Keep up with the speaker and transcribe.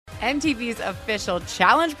MTV's official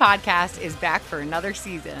Challenge podcast is back for another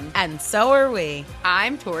season. And so are we.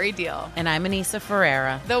 I'm Tori Deal. And I'm Anissa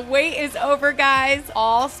Ferreira. The wait is over, guys.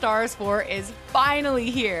 All Stars 4 is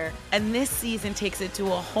finally here. And this season takes it to a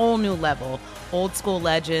whole new level. Old school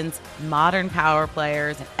legends, modern power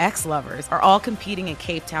players, and ex-lovers are all competing in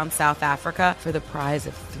Cape Town, South Africa for the prize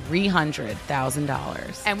of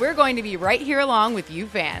 $300,000. And we're going to be right here along with you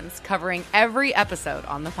fans, covering every episode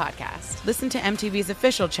on the podcast. Listen to MTV's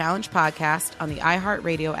official Challenge podcast on the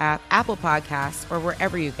iHeartRadio app, Apple Podcasts, or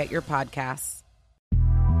wherever you get your podcasts.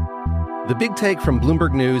 The Big Take from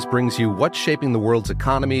Bloomberg News brings you what's shaping the world's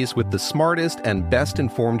economies with the smartest and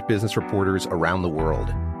best-informed business reporters around the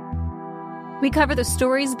world. We cover the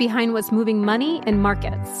stories behind what's moving money and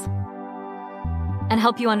markets, and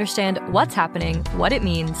help you understand what's happening, what it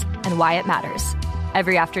means, and why it matters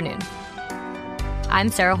every afternoon. I'm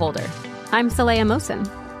Sarah Holder. I'm Saleha Mohsin.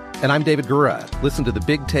 And I'm David Gura. Listen to The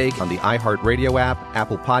Big Take on the iHeartRadio app,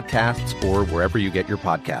 Apple Podcasts, or wherever you get your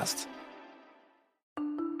podcasts.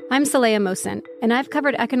 I'm Saleha Mohsin, and I've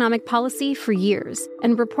covered economic policy for years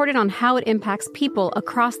and reported on how it impacts people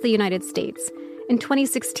across the United States. In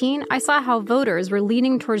 2016, I saw how voters were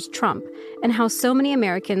leaning towards Trump and how so many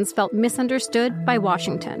Americans felt misunderstood by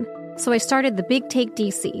Washington. So I started The Big Take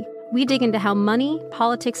DC. We dig into how money,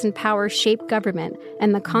 politics, and power shape government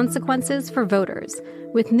and the consequences for voters.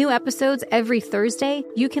 With new episodes every Thursday,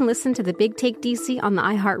 you can listen to The Big Take DC on the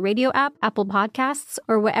iHeartRadio app, Apple Podcasts,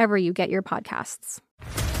 or wherever you get your podcasts.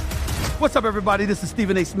 What's up, everybody? This is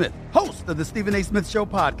Stephen A. Smith, host of the Stephen A. Smith Show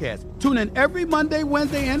podcast. Tune in every Monday,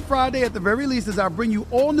 Wednesday, and Friday at the very least as I bring you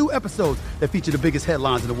all new episodes that feature the biggest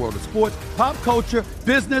headlines in the world of sports, pop culture,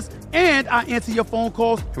 business, and I answer your phone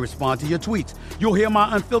calls and respond to your tweets. You'll hear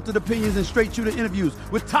my unfiltered opinions and straight-shooter interviews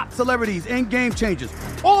with top celebrities and game changers.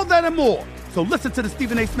 All of that and more. So listen to the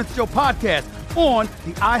Stephen A. Smith Show podcast on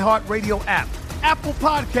the iHeartRadio app, Apple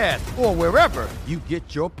Podcasts, or wherever you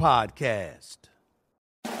get your podcast.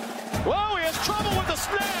 Whoa, he has trouble with the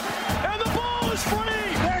snap, and the ball is free.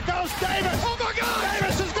 There goes Davis. Oh, my God.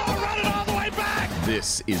 Davis is going to run it all the way back.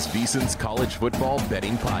 This is VSiN's College Football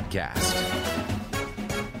Betting Podcast.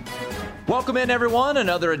 Welcome in, everyone.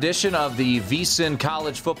 Another edition of the VSiN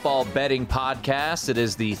College Football Betting Podcast. It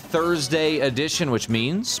is the Thursday edition, which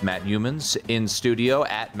means Matt Youmans in studio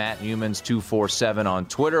at Matt Youmans 247 on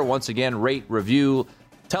Twitter. Once again, rate, review,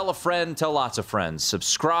 tell a friend, tell lots of friends.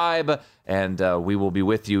 Subscribe, and we will be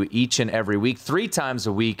with you each and every week, 3 times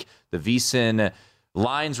a week. The VSiN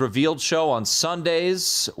Lines Revealed show on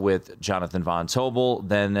Sundays with Jonathan Von Tobel.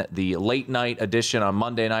 Then the late night edition on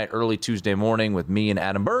Monday night, early Tuesday morning with me and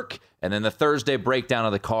Adam Burke. And then the Thursday breakdown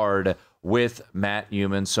of the card with Matt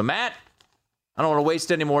Youmans. So, Matt, I don't want to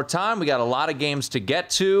waste any more time. We got a lot of games to get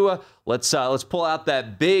to. Let's pull out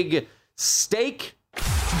that big steak.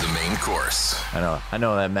 The main course. I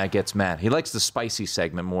know that Matt gets mad. He likes the spicy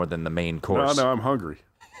segment more than the main course. No, I'm hungry.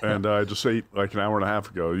 And I just ate like an hour and a half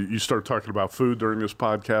ago. You start talking about food during this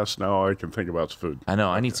podcast, now I can think about food. I know.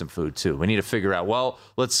 I need some food, too. We need to figure out, well,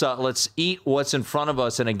 let's eat what's in front of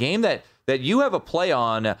us in a game that you have a play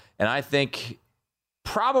on, and I think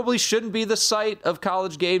probably shouldn't be the site of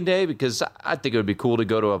College Game Day because I think it would be cool to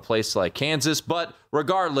go to a place like Kansas. But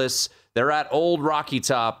regardless, they're at Old Rocky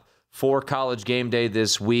Top for College Game Day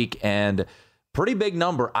this week, and pretty big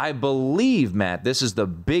number. I believe, Matt, this is the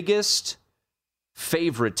biggest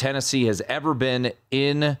favorite Tennessee has ever been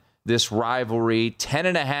in this rivalry.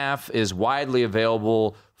 10.5 is widely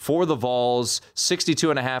available for the Vols.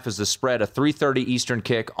 62.5 is the spread. A 3:30 Eastern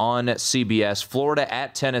kick on CBS. Florida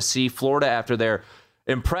at Tennessee. Florida, after their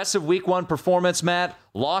impressive Week 1 performance, Matt,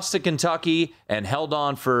 lost to Kentucky and held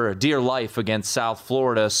on for dear life against South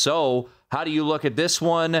Florida. So, how do you look at this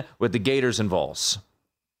one with the Gators and Vols?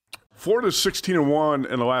 Florida's 16-1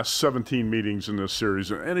 in the last 17 meetings in this series.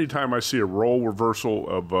 And anytime I see a role reversal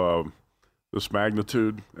of this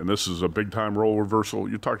magnitude, and this is a big-time role reversal,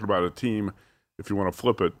 you're talking about a team, if you want to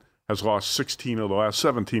flip it, has lost 16 of the last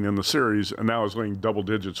 17 in the series, and now is laying double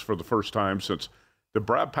digits for the first time since, did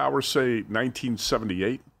Brad Powers say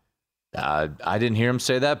 1978? I didn't hear him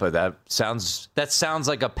say that, but that sounds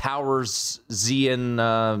like a Powers-Zian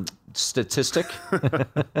statistic.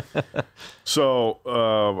 So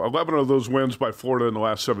 11 of those wins by Florida in the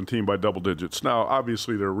last 17 by double digits. Now,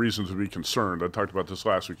 obviously, there are reasons to be concerned. I talked about this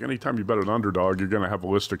last week. Anytime you bet an underdog, you're going to have a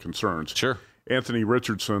list of concerns. Sure. Anthony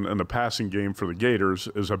Richardson and the passing game for the Gators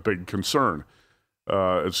is a big concern.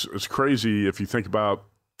 It's crazy if you think about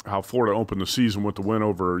how Florida opened the season with the win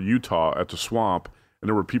over Utah at the Swamp, and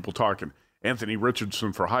there were people talking, Anthony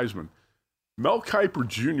Richardson for Heisman. Mel Kiper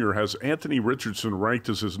Jr. has Anthony Richardson ranked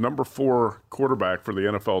as his number 4 quarterback for the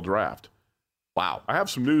NFL draft. Wow. I have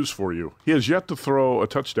some news for you. He has yet to throw a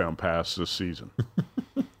touchdown pass this season.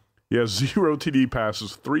 He has 0 TD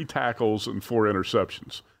passes, 3 tackles, and 4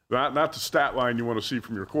 interceptions. Not the stat line you want to see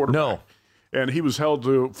from your quarterback. No. And he was held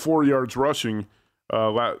to 4 yards rushing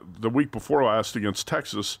the week before last against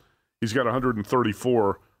Texas. He's got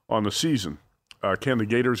 134 on the season. Can the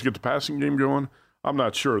Gators get the passing game going? I'm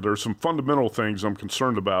not sure. There's some fundamental things I'm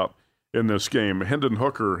concerned about in this game. Hendon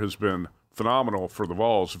Hooker has been phenomenal for the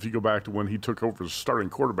Vols. If you go back to when he took over as starting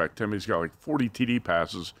quarterback, Tim, he's got like 40 TD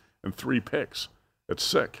passes and 3 picks. It's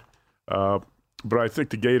sick. But I think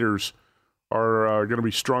the Gators are going to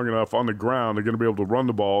be strong enough on the ground. They're going to be able to run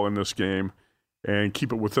the ball in this game and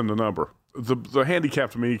keep it within the number. The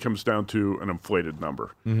handicap to me comes down to an inflated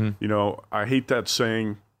number. Mm-hmm. You know, I hate that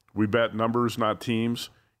saying, we bet numbers, not teams,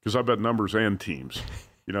 because I bet numbers and teams.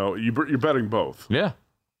 You know, you're betting both. Yeah.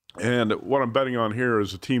 And what I'm betting on here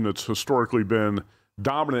is a team that's historically been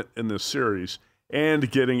dominant in this series and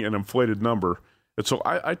getting an inflated number. And so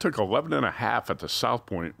I took 11.5 at the South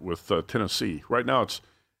Point with Tennessee. Right now it's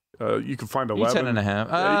you can find 11. 10.5. You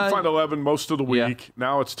can find 11 most of the week. Yeah.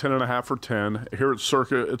 Now it's 10.5 or 10. Here at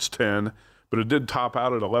Circa, it's 10. But it did top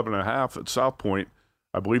out at 11.5 at South Point.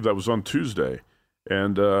 I believe that was on Tuesday.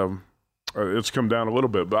 And it's come down a little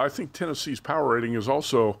bit. But I think Tennessee's power rating is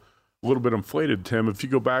also a little bit inflated, Tim. If you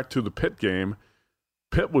go back to the Pitt game,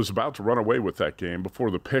 Pitt was about to run away with that game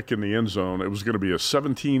before the pick in the end zone. It was going to be a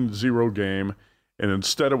 17-0 game, and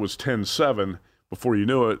instead it was 10-7 before you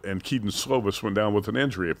knew it, and Keaton Slovis went down with an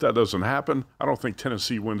injury. If that doesn't happen, I don't think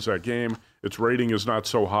Tennessee wins that game. Its rating is not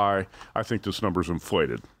so high. I think this number's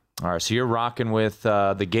inflated. All right, so you're rocking with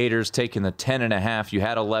the Gators taking the 10.5. You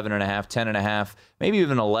had 11.5, 10.5, maybe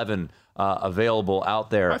even 11 available out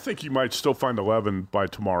there. I think you might still find 11 by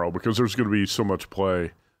tomorrow because there's going to be so much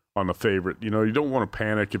play on the favorite. You know, you don't want to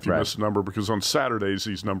panic if you miss a number because on Saturdays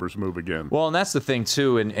these numbers move again. Well, and that's the thing,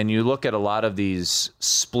 too, and you look at a lot of these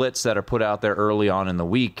splits that are put out there early on in the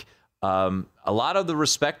week, a lot of the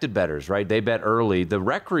respected bettors, right, they bet early. The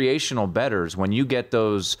recreational bettors, when you get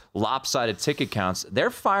those lopsided ticket counts,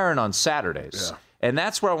 they're firing on Saturdays. Yeah. And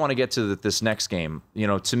that's where I want to get to this next game. You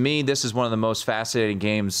know, to me, this is one of the most fascinating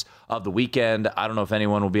games of the weekend. I don't know if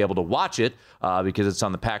anyone will be able to watch it because it's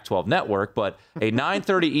on the Pac-12 network, but a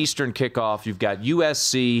 9:30 Eastern kickoff. You've got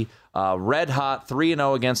USC red hot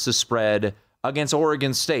 3-0 against the spread against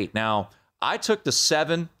Oregon State. Now, I took the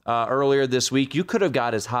 7 earlier this week. You could have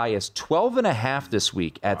got as high as 12.5 this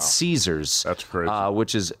week at Caesars. That's crazy.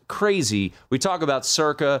 Which is crazy. We talk about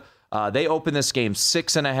Circa. They opened this game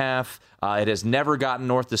 6.5. It has never gotten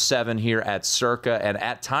north of 7 here at Circa. And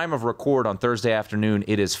at time of record on Thursday afternoon,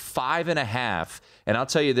 it is 5.5. And I'll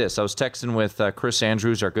tell you this. I was texting with Chris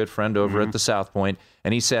Andrews, our good friend over at the South Point,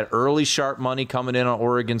 and he said early sharp money coming in on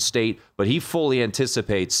Oregon State, but he fully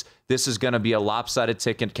anticipates this is going to be a lopsided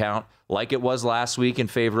ticket count like it was last week in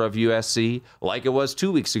favor of USC, like it was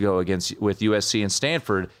 2 weeks ago with USC and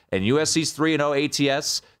Stanford. And USC's 3-0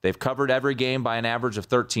 ATS. They've covered every game by an average of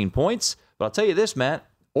 13 points. But I'll tell you this, Matt,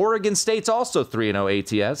 Oregon State's also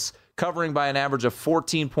 3-0 ATS, covering by an average of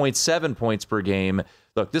 14.7 points per game.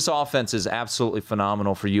 Look, this offense is absolutely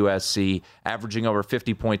phenomenal for USC, averaging over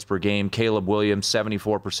 50 points per game. Caleb Williams,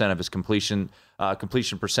 74% of his completion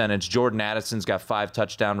percentage. Jordan Addison's got 5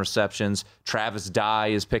 touchdown receptions. Travis Dye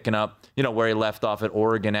is picking up, where he left off at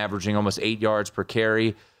Oregon, averaging almost 8 yards per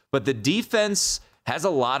carry. But the defense has a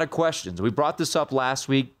lot of questions. We brought this up last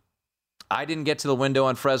week. I didn't get to the window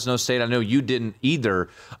on Fresno State. I know you didn't either,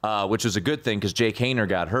 which was a good thing because Jake Haener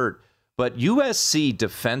got hurt. But USC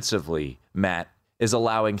defensively, Matt, is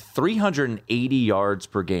allowing 380 yards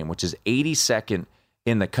per game, which is 82nd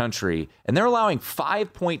in the country, and they're allowing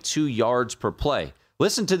 5.2 yards per play.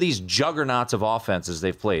 Listen to these juggernauts of offenses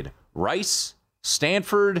they've played. Rice,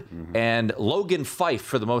 Stanford, and Logan Fife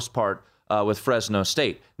for the most part with Fresno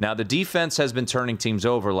State. Now, the defense has been turning teams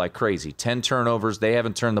over like crazy. 10 turnovers. They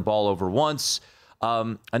haven't turned the ball over once.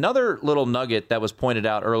 Another little nugget that was pointed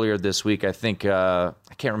out earlier this week, I think, I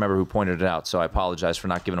can't remember who pointed it out, so I apologize for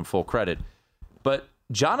not giving him full credit. But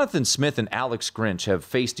Jonathan Smith and Alex Grinch have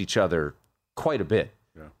faced each other quite a bit.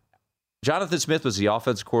 Yeah. Jonathan Smith was the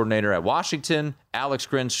offensive coordinator at Washington. Alex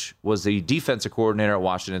Grinch was the defensive coordinator at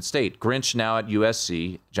Washington State. Grinch now at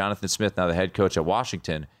USC. Jonathan Smith now the head coach at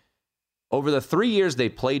Washington. Over the 3 years they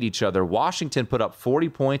played each other, Washington put up 40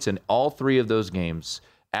 points in all 3 of those games,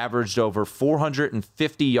 averaged over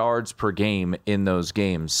 450 yards per game in those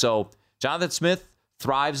games. So Jonathan Smith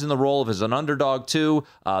thrives in the role of as an underdog, too.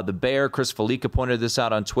 The Bear, Chris Felica, pointed this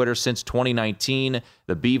out on Twitter since 2019.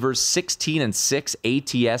 The Beavers,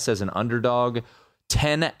 16-6 ATS as an underdog,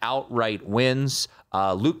 10 outright wins.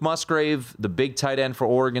 Luke Musgrave, the big tight end for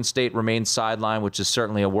Oregon State, remains sidelined, which is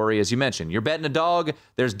certainly a worry. As you mentioned, you're betting a dog.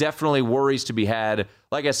 There's definitely worries to be had.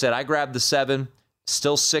 Like I said, I grabbed the 7.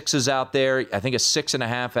 Still 6s out there. I think a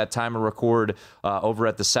 6.5 at time of record over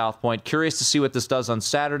at the South Point. Curious to see what this does on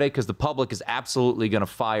Saturday because the public is absolutely going to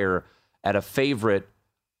fire at a favorite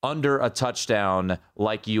under a touchdown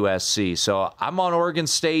like USC. So I'm on Oregon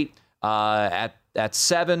State at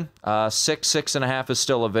 7. 6.5 is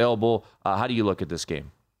still available. How do you look at this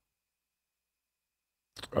game?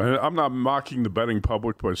 I'm not mocking the betting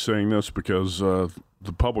public by saying this because the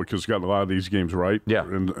public has got a lot of these games right. Yeah.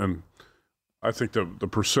 And I think the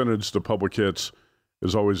percentage the public hits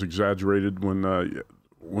is always exaggerated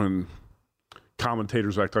when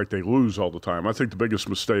commentators act like they lose all the time. I think the biggest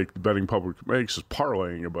mistake the betting public makes is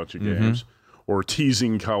parlaying a bunch of games or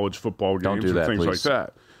teasing college football games or things like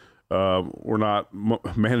that. We're not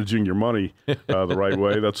managing your money the right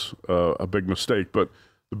way. That's a big mistake. But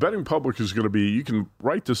the betting public is going to be, you can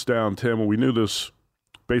write this down, Tim, and we knew this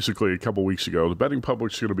basically a couple weeks ago. The betting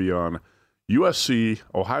public is going to be on USC,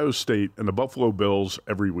 Ohio State, and the Buffalo Bills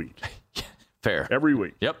every week. Fair. Every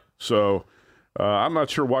week. Yep. So I'm not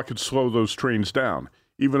sure what could slow those trains down.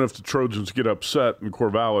 Even if the Trojans get upset in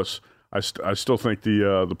Corvallis, I still think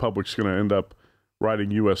the public's going to end up riding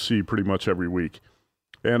USC pretty much every week.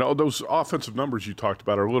 And all those offensive numbers you talked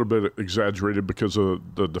about are a little bit exaggerated because of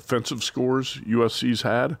the defensive scores USC's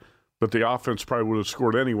had, but the offense probably would have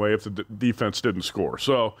scored anyway if the defense didn't score.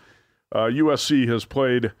 So USC has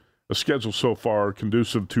played a schedule so far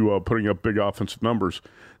conducive to putting up big offensive numbers.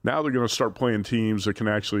 Now they're going to start playing teams that can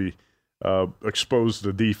actually expose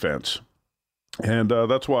the defense. And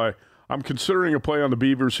that's why I'm considering a play on the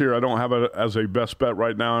Beavers here. I don't have it as a best bet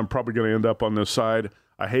right now. I'm probably going to end up on this side.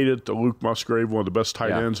 I hate it. Luke Musgrave, one of the best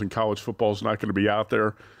tight ends in college football, is not going to be out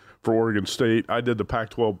there for Oregon State. I did the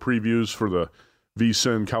Pac-12 previews for the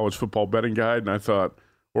VSiN College Football Betting Guide, and I thought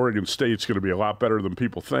Oregon State's going to be a lot better than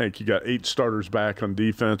people think. You got 8 starters back on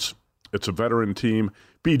defense. It's a veteran team.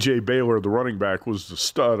 B.J. Baylor, the running back, was the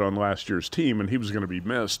stud on last year's team, and he was going to be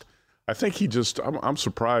missed. I think he just – I'm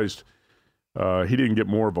surprised he didn't get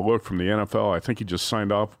more of a look from the NFL. I think he just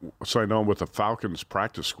signed on with the Falcons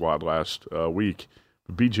practice squad last week.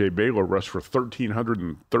 B.J. Baylor rushed for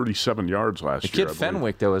 1,337 yards last year. The kid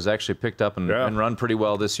Fenwick, though, has actually picked up and run pretty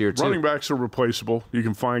well this year, too. Running backs are replaceable. You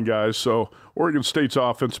can find guys. So Oregon State's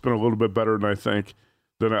offense has been a little bit better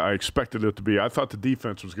than I expected it to be. I thought the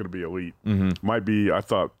defense was going to be elite. Might be, I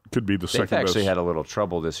thought, could be the second best. They've actually had a little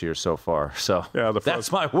trouble this year so far. So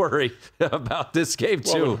that's my worry about this game,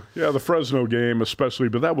 too. The Fresno game especially,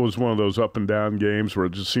 but that was one of those up and down games where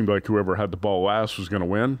it just seemed like whoever had the ball last was going to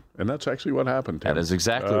win, and that's actually what happened, Tim. That is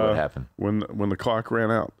exactly what happened. When the clock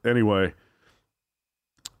ran out. Anyway,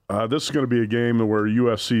 this is going to be a game where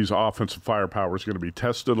USC's offensive firepower is going to be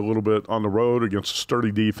tested a little bit on the road against a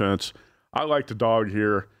sturdy defense. I like the dog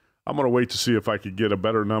here. I'm going to wait to see if I could get a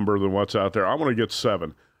better number than what's out there. I'm going to get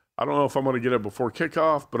 7. I don't know if I'm going to get it before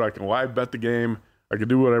kickoff, but I can live bet the game. I can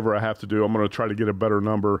do whatever I have to do. I'm going to try to get a better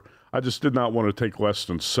number. I just did not want to take less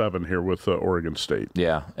than 7 here with Oregon State.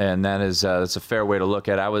 Yeah, and that's a fair way to look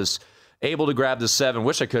at it. I was able to grab the 7.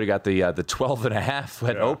 Wish I could have got the 12.5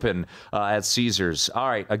 at open at Caesars. All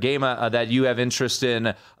right, a game that you have interest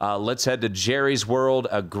in. Let's head to Jerry's World,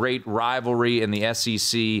 a great rivalry in the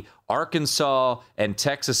SEC. Arkansas and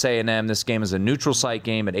Texas A&M. This game is a neutral site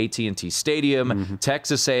game at AT&T Stadium.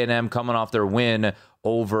 Texas A&M coming off their win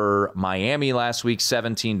over Miami last week,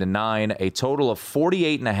 17-9. A total of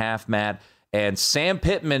 48.5, Matt. And Sam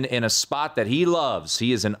Pittman in a spot that he loves.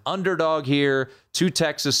 He is an underdog here to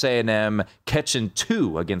Texas A&M, catching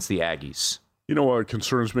 2 against the Aggies. You know what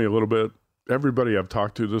concerns me a little bit? Everybody I've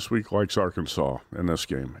talked to this week likes Arkansas in this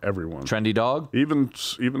game. Everyone. Trendy dog? Even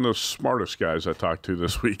the smartest guys I talked to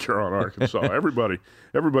this week are on Arkansas.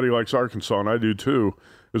 Everybody likes Arkansas, and I do too.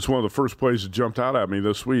 It's one of the first plays that jumped out at me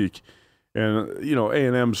this week. And,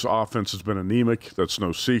 A&M's offense has been anemic. That's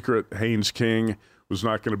no secret. Haynes King was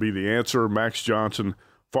not going to be the answer. Max Johnson,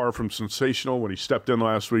 far from sensational when he stepped in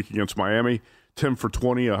last week against Miami. 10 for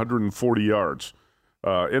 20, 140 yards.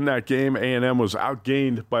 In that game, A&M was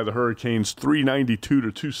outgained by the Hurricanes 392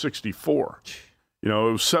 to 264. It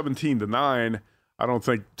was 17-9. I don't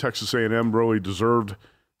think Texas A&M really deserved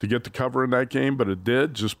to get the cover in that game, but it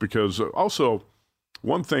did just because. Also,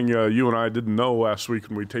 one thing you and I didn't know last week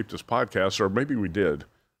when we taped this podcast, or maybe we did.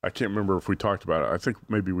 I can't remember if we talked about it. I think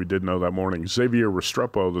maybe we did know that morning. Xavier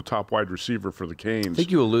Restrepo, the top wide receiver for the Canes. I think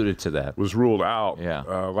you alluded to that. Was ruled out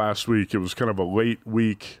last week. It was kind of a late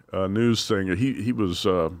week news thing. He was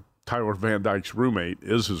Tyler Van Dyke's roommate,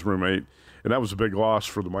 is his roommate, and that was a big loss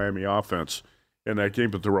for the Miami offense in that game.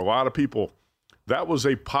 But there were a lot of people That was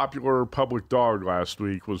a popular public dog last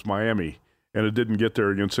week, was Miami, and it didn't get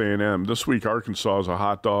there against A&M. This week, Arkansas is a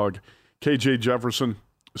hot dog. KJ Jefferson,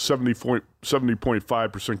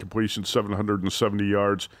 70.5% completion, 770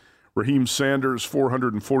 yards. Raheem Sanders,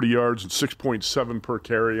 440 yards and 6.7 per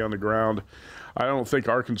carry on the ground. I don't think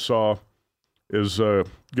Arkansas is going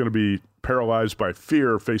to be paralyzed by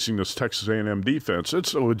fear facing this Texas A&M defense.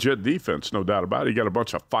 It's a legit defense, no doubt about it. You got a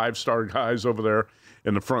bunch of five-star guys over there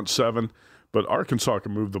in the front seven, but Arkansas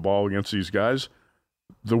can move the ball against these guys.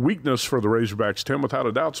 The weakness for the Razorbacks, Tim, without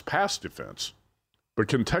a doubt, is pass defense. But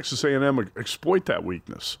can Texas A&M exploit that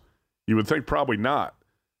weakness? You would think probably not.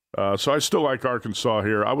 So I still like Arkansas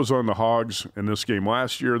here. I was on the Hogs in this game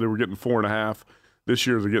last year. They were getting 4.5. This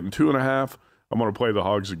year they're getting 2.5. I'm going to play the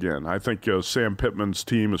Hogs again. I think Sam Pittman's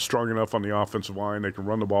team is strong enough on the offensive line. They can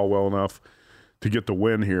run the ball well enough to get the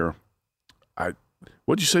win here.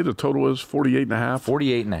 What'd you say the total is?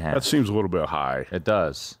 48.5? 48.5. That seems a little bit high. It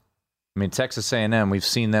does. I mean, Texas A&M, we've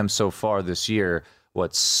seen them so far this year.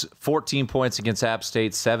 14 points against App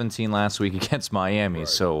State, 17 last week against Miami. Right.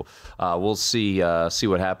 So we'll see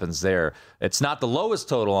what happens there. It's not the lowest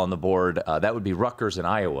total on the board. That would be Rutgers and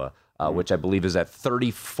Iowa, which I believe is at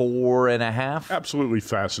 34.5. Absolutely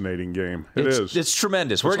fascinating game. It's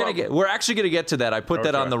tremendous. We're actually gonna get to that. I put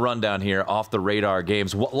that on the rundown here, off the radar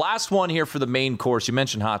games. Last one here for the main course. You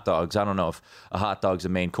mentioned hot dogs. I don't know if a hot dog's a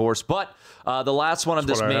main course, but the last one of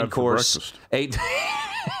this main course. It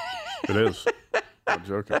is. I'm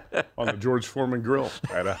joking. On the George Foreman grill.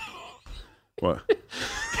 What?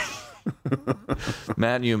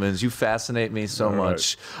 Matt Youmans, you fascinate me so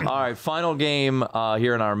much. All right, final game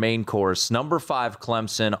here in our main course. Number 5,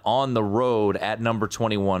 Clemson on the road at number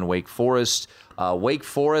 21, Wake Forest. Wake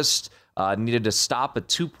Forest needed to stop a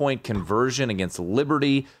 2-point conversion against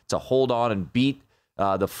Liberty to hold on and beat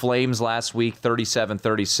the Flames last week,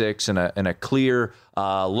 37-36, in a clear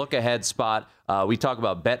look-ahead spot. We talk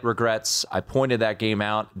about bet regrets. I pointed that game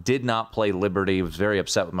out. Did not play Liberty. Was very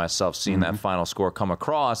upset with myself seeing that final score come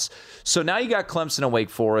across. So now you got Clemson and Wake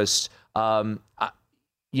Forest.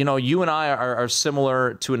 You and I are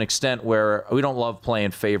similar to an extent where we don't love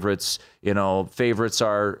playing favorites. Favorites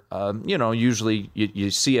are, usually you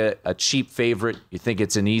see a cheap favorite. You think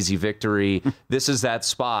it's an easy victory. This is that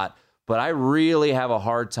spot. But I really have a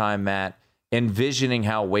hard time, Matt, envisioning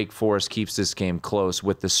how Wake Forest keeps this game close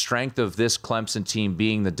with the strength of this Clemson team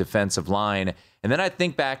being the defensive line. And then I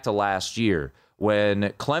think back to last year when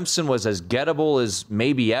Clemson was as gettable as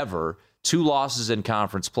maybe ever, 2 losses in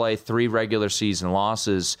conference play, 3 regular season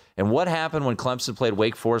losses. And what happened when Clemson played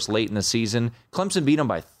Wake Forest late in the season? Clemson beat them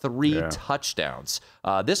by 3 touchdowns.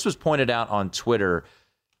 This was pointed out on Twitter.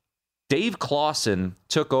 Dave Clawson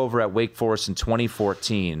took over at Wake Forest in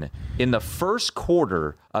 2014. In the first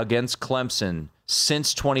quarter against Clemson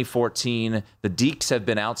since 2014, the Deacs have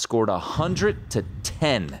been outscored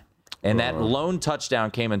 100-10. And that lone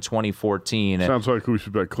touchdown came in 2014. Sounds like we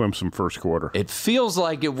should bet Clemson first quarter. It feels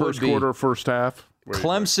like it would be. First quarter, first half.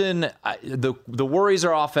 Clemson, the worries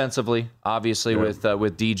are offensively, obviously, with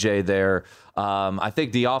DJ there. I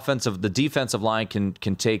think the defensive line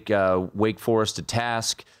can take Wake Forest to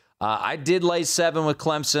task. I did lay 7 with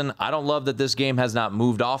Clemson. I don't love that this game has not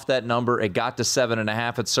moved off that number. It got to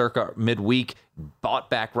 7.5 at circa midweek,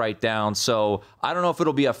 bought back right down. So I don't know if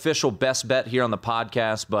it'll be official best bet here on the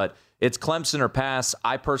podcast, but it's Clemson or pass.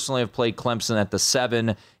 I personally have played Clemson at the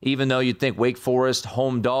 7, even though you'd think Wake Forest,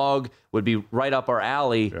 home dog, would be right up our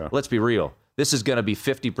alley. Yeah. Let's be real. This is going to be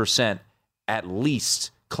 50% at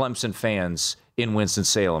least Clemson fans in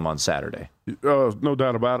Winston-Salem on Saturday. No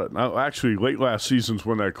doubt about it. Now, actually, late last season's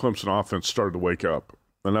when that Clemson offense started to wake up,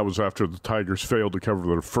 and that was after the Tigers failed to cover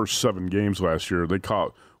their first 7 games last year.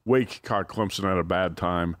 Wake caught Clemson at a bad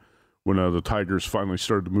time when the Tigers finally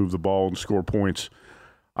started to move the ball and score points.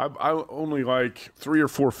 I only like 3 or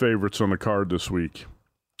 4 favorites on the card this week.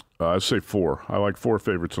 I'd say 4. I like 4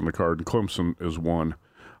 favorites on the card, and Clemson is 1.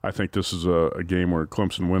 I think this is a game where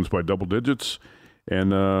Clemson wins by double digits,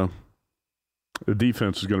 and the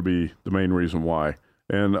defense is going to be the main reason why.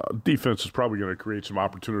 And defense is probably going to create some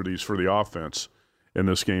opportunities for the offense in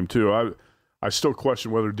this game, too. I still question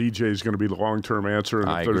whether DJ is going to be the long-term answer and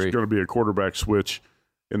if there's going to be a quarterback switch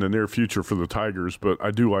in the near future for the Tigers. But I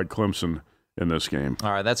do like Clemson in this game.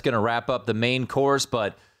 All right, that's going to wrap up the main course,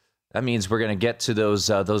 but that means we're going to get to those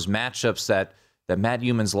matchups that Matt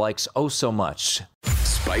Youmans likes so much.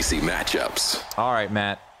 Spicy matchups. All right,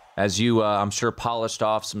 Matt. As you, I'm sure, polished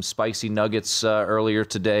off some spicy nuggets earlier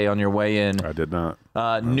today on your way in. I did not.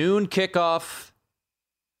 Noon kickoff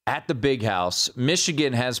at the Big House.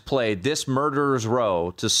 Michigan has played this murderer's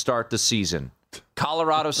row to start the season.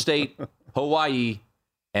 Colorado State, Hawaii,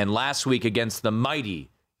 and last week against the mighty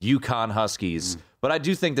UConn Huskies. But I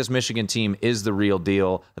do think this Michigan team is the real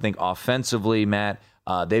deal. I think offensively, Matt,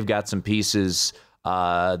 they've got some pieces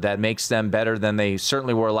that makes them better than they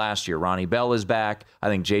certainly were last year. Ronnie Bell is back. I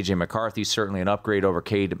think J.J. McCarthy's certainly an upgrade over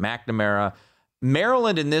Cade McNamara.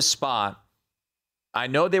 Maryland in this spot, I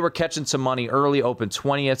know they were catching some money early, opened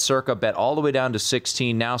 20 at Circa, bet all the way down to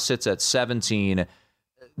 16, now sits at 17.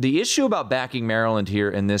 The issue about backing Maryland here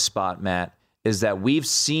in this spot, Matt, is that we've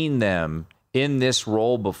seen them in this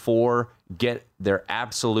role before get their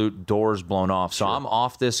absolute doors blown off. So I'm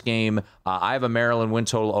off this game. I have a Maryland win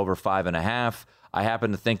total over 5.5. I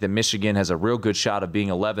happen to think that Michigan has a real good shot of being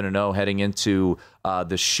 11-0 heading into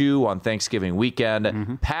the Shoe on Thanksgiving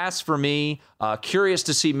weekend. Pass for me. Curious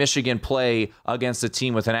to see Michigan play against a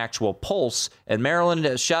team with an actual pulse. And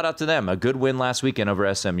Maryland, shout out to them. A good win last weekend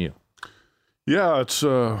over SMU. Yeah, it's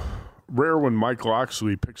rare when Mike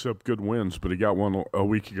Locksley picks up good wins, but he got one a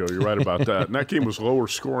week ago. You're right about that. And that game was lower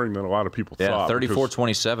scoring than a lot of people thought.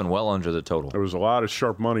 34-27, well under the total. There was a lot of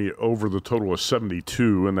sharp money over the total of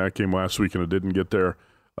 72 in that game last week, and it didn't get there.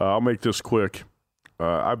 I'll make this quick.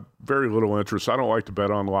 I have very little interest. I don't like to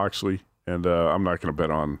bet on Locksley, and I'm not going to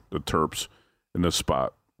bet on the Terps in this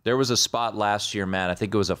spot. There was a spot last year, Matt. I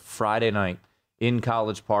think it was a Friday night in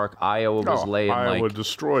College Park. Iowa was laying Iowa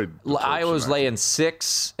destroyed. Iowa was laying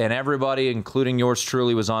 6, and everybody, including yours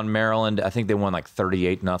truly, was on Maryland. I think they won like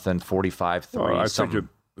 38-0, 45-3. I think it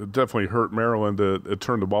definitely hurt Maryland. It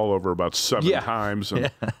turned the ball over about 7 times, and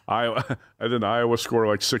Iowa scored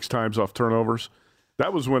like 6 times off turnovers.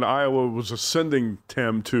 That was when Iowa was ascending,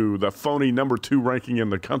 Tim, to the phony number 2 ranking in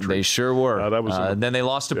the country. They sure were. And then they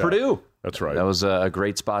lost to Purdue. That's right. That was a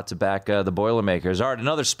great spot to back the Boilermakers. All right,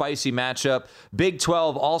 another spicy matchup. Big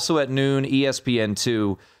 12 also at noon,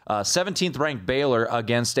 ESPN2. 17th ranked Baylor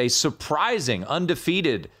against a surprising,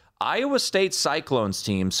 undefeated Iowa State Cyclones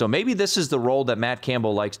team. So maybe this is the role that Matt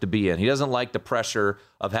Campbell likes to be in. He doesn't like the pressure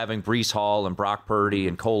of having Breece Hall and Brock Purdy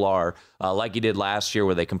and Kolar like he did last year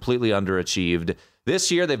where they completely underachieved.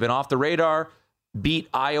 This year they've been off the radar. Beat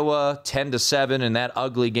Iowa 10-7 in that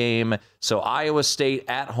ugly game. So Iowa State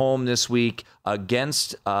at home this week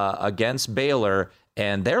against Baylor,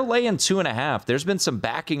 and they're laying 2.5. There's been some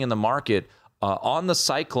backing in the market on the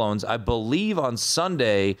Cyclones. I believe on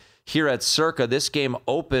Sunday here at Circa, this game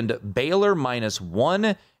opened Baylor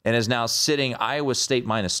 -1 and is now sitting Iowa State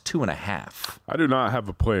 -2.5. I do not have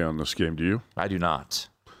a play on this game. Do you? I do not.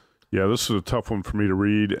 Yeah, this is a tough one for me to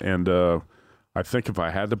read, and I think if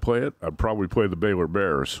I had to play it, I'd probably play the Baylor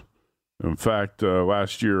Bears. In fact,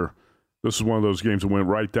 last year, this is one of those games that went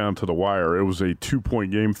right down to the wire. It was a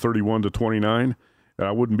 2-point game, 31-29, and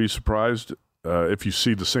I wouldn't be surprised if you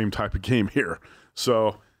see the same type of game here.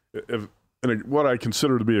 So what I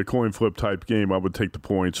consider to be a coin flip type game, I would take the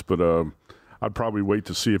points, but I'd probably wait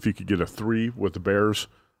to see if you could get a 3 with the Bears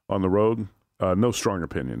on the road. No strong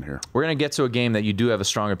opinion here. We're going to get to a game that you do have a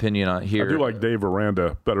strong opinion on here. I do like Dave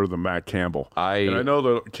Aranda better than Matt Campbell. And I know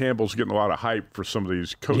that Campbell's getting a lot of hype for some of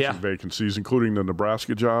these coaching vacancies, including the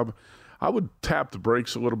Nebraska job. I would tap the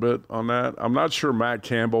brakes a little bit on that. I'm not sure Matt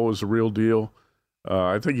Campbell is the real deal.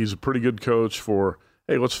 I think he's a pretty good coach for,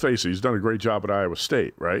 hey, let's face it, he's done a great job at Iowa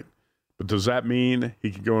State, right? But does that mean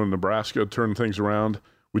he can go to Nebraska, turn things around?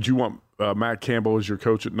 Would you want Matt Campbell as your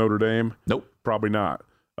coach at Notre Dame? Nope. Probably not.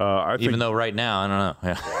 Even though right now, I don't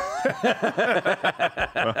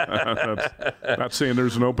know. Not saying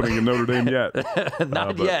there's an opening in Notre Dame yet.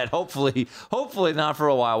 Not yet. Hopefully not for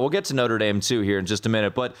a while. We'll get to Notre Dame, too, here in just a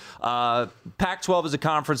minute. But Pac-12 is a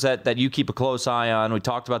conference that you keep a close eye on. We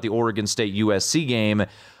talked about the Oregon State-USC game.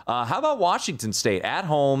 How about Washington State at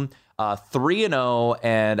home? 3-0,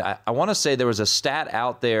 and I want to say there was a stat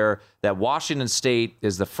out there that Washington State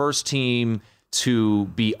is the first team to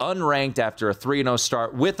be unranked after a 3-0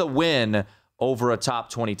 start with a win over a top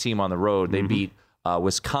 20 team on the road. They beat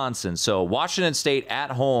Wisconsin. So Washington State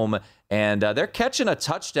at home, and they're catching a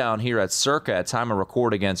touchdown here at Circa at time of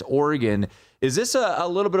record against Oregon. Is this a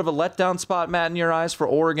little bit of a letdown spot, Matt, in your eyes for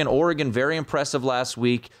Oregon? Oregon, very impressive last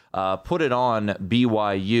week, put it on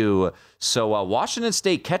BYU. So Washington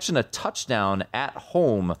State catching a touchdown at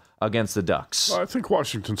home against the Ducks. Well, I think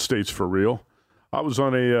Washington State's for real. I was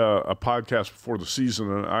on a podcast before the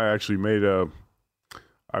season, and I actually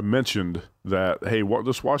I mentioned that, hey,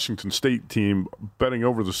 this Washington State team, betting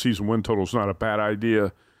over the season win total is not a bad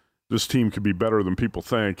idea. This team could be better than people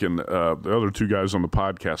think. And the other two guys on the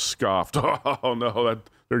podcast scoffed. Oh, no,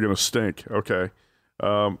 they're going to stink. Okay.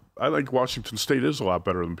 I think Washington State is a lot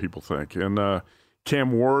better than people think. And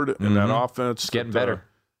Cam Ward and that offense. It's getting better.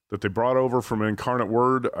 That they brought over from Incarnate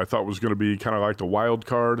Word, I thought was going to be kind of like the wild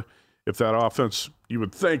card. if that offense you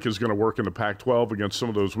would think is going to work in the Pac-12 against some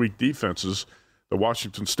of those weak defenses, the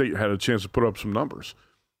Washington State had a chance to put up some numbers.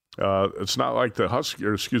 It's not like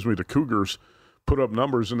the Cougars put up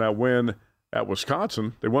numbers in that win at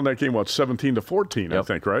Wisconsin. They won that game, 17-14, I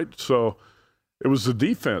think, right? So it was the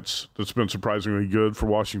defense that's been surprisingly good for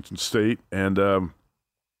Washington State, and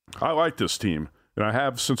I like this team, and I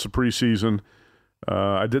have since the preseason.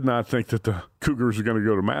 I did not think that the Cougars were going to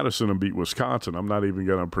go to Madison and beat Wisconsin. I'm not even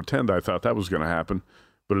going to pretend I thought that was going to happen,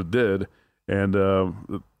 but it did, and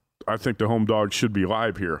I think the home dog should be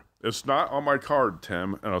live here. It's not on my card,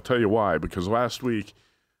 Tim, and I'll tell you why, because last week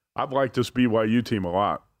I've liked this BYU team a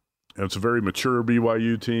lot, and it's a very mature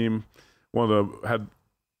BYU team. Had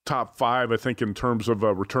top 5, I think, in terms of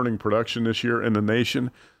returning production this year in the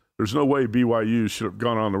nation. There's no way BYU should have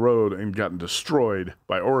gone on the road and gotten destroyed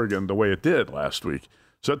by Oregon the way it did last week.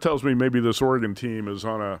 So that tells me maybe this Oregon team is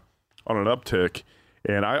on an uptick.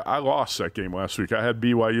 And I lost that game last week. I had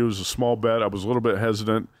BYU as a small bet. I was a little bit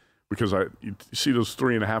hesitant because you see those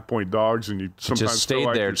 3.5-point dogs, and you sometimes just stayed feel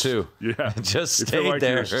like there too. Yeah, just you stayed feel like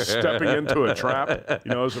there. You're stepping into a trap.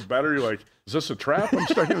 As a bettor, you're like, "Is this a trap? I'm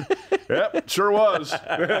stuck in." Yep, sure was.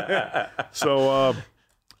 So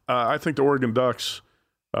I think the Oregon Ducks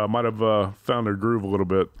might have found their groove a little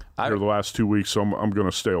bit here the last 2 weeks, so I'm going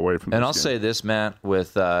to stay away from this. And I'll say this, Matt,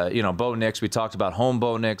 with Bo Nix, we talked about home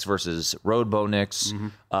Bo Nix versus road Bo Nix.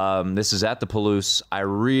 Mm-hmm. This is at the Palouse. I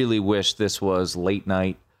really wish this was late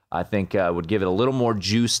night. I think would give it a little more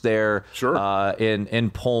juice there. Sure. In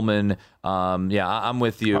Pullman. I'm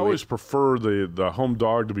with you. I always prefer the home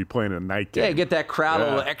dog to be playing a night game. Yeah, get that crowd a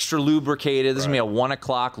little extra lubricated. This is going to be a 1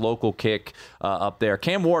 o'clock local kick up there.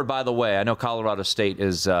 Cam Ward, by the way, I know Colorado State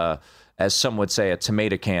is, as some would say, a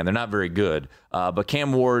tomato can. They're not very good. But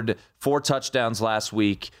Cam Ward, 4 touchdowns last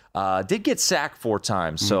week, did get sacked 4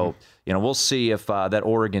 times. So, we'll see if that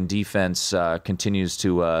Oregon defense continues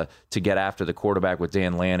to get after the quarterback with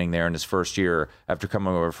Dan Lanning there in his first year after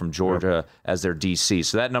coming over from Georgia as their DC.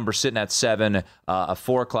 So that number sitting at 7, a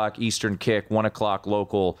 4 o'clock Eastern kick, 1 o'clock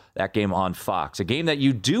local, that game on Fox. A game that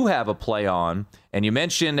you do have a play on, and you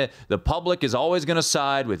mentioned the public is always going to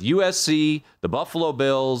side with USC, the Buffalo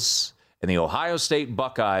Bills, and the Ohio State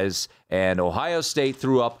Buckeyes, and Ohio State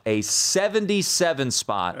threw up a 77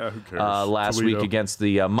 spot last week against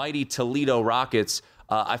the mighty Toledo Rockets.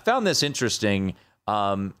 I found this interesting.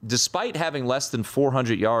 Despite having less than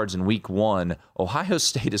 400 yards in week 1, Ohio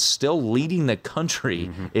State is still leading the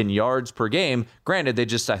country in yards per game. Granted, they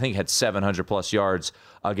just, I think, had 700-plus yards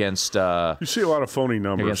against you see a lot of phony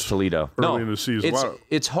numbers against Toledo. Early in the season.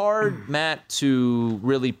 It's hard, Matt, to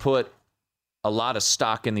really put a lot of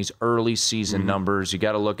stock in these early season numbers. You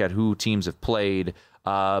got to look at who teams have played.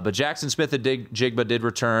 But Jackson Smith and Jigba did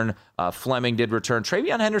return. Fleming did return.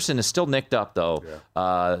 TreVeyon Henderson is still nicked up, though.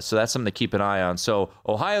 Yeah. So that's something to keep an eye on. So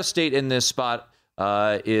Ohio State in this spot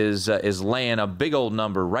is laying a big old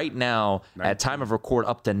number right now 19. At time of record,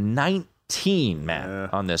 up to 19,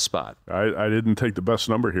 Matt, on this spot. I didn't take the best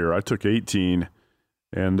number here. I took 18,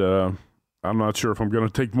 and I'm not sure if I'm going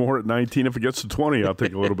to take more at 19. If it gets to 20, I'll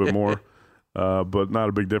take a little bit more. But not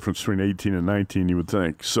a big difference between 18 and 19, you would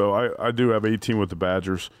think. So I do have 18 with the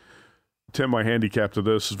Badgers. Tim, my handicap to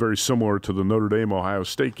this is very similar to the Notre Dame-Ohio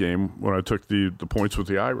State game when I took the points with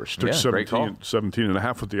the Irish. Took 17 and a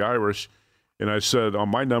half with the Irish. And I said on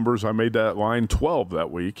my numbers, I made that line 12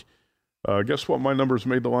 that week. Guess what my numbers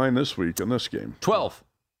made the line this week in this game? 12.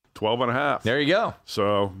 12 and a half. There you go.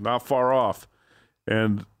 So not far off.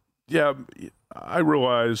 And, yeah, I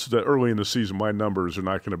realize that early in the season my numbers are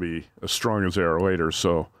not going to be as strong as they are later,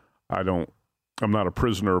 so I'm not a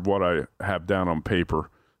prisoner of what I have down on paper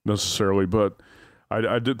necessarily, but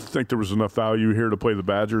I did think there was enough value here to play the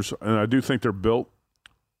Badgers, and I do think they're built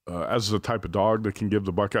as the type of dog that can give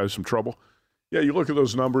the Buckeyes some trouble. Yeah, you look at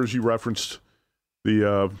those numbers. You referenced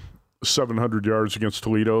the 700 yards against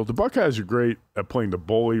Toledo. The Buckeyes are great at playing the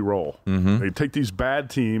bully role. They take these bad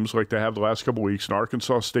teams like they have the last couple of weeks in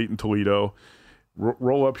Arkansas State and Toledo,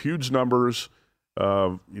 roll up huge numbers,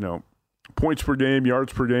 points per game,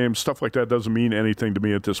 yards per game, stuff like that doesn't mean anything to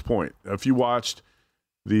me at this point. If you watched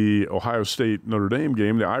the Ohio State-Notre Dame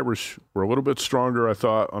game, the Irish were a little bit stronger, I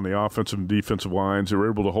thought, on the offensive and defensive lines. They were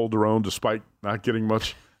able to hold their own despite not getting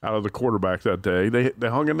much out of the quarterback that day. They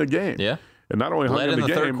hung in the game. Yeah. And not only hung in the game. Led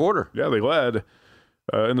in the third quarter. Yeah, they led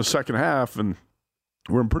in the second half, and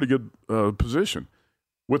we're in pretty good position.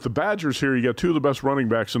 With the Badgers here, you got 2 of the best running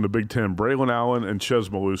backs in the Big Ten, Braylon Allen and Chez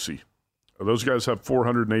Mellusi. Those guys have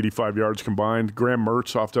 485 yards combined. Graham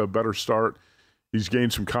Mertz off to a better start. He's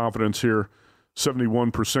gained some confidence here.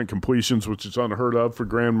 71% completions, which is unheard of for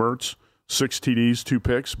Graham Mertz. 6 TDs, 2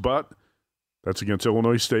 picks. But That's against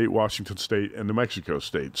Illinois State, Washington State, and New Mexico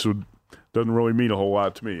State. So it doesn't really mean a whole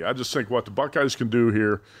lot to me. I just think what the Buckeyes can do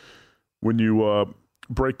here, when you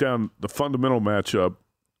break down the fundamental matchup,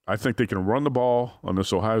 I think they can run the ball on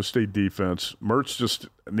this Ohio State defense. Mertz just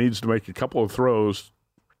needs to make a couple of throws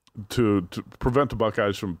to prevent the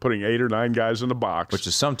Buckeyes from putting 8 or 9 guys in the box. Which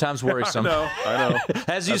is sometimes worrisome. I know.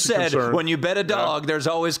 As you said, when you bet a dog, there's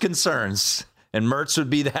always concerns. And Mertz would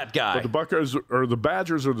be that guy. But the Buckeyes or the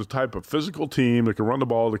Badgers are the type of physical team that can run the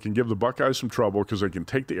ball, that can give the Buckeyes some trouble because they can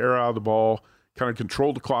take the air out of the ball, kind of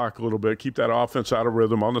control the clock a little bit, keep that offense out of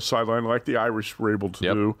rhythm on the sideline like the Irish were able to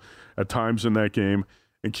do at times in that game,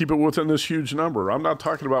 and keep it within this huge number. I'm not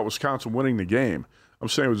talking about Wisconsin winning the game. I'm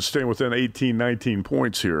saying staying within 18, 19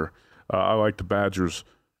 points here. I like the Badgers.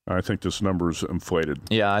 I think this number is inflated.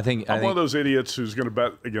 Yeah, I think one of those idiots who's going to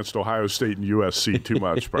bet against Ohio State and USC too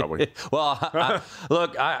much, probably. Well,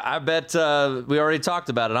 I bet we already talked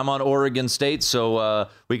about it. I'm on Oregon State, so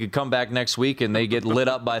we could come back next week and they get lit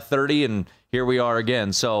up by 30, and here we are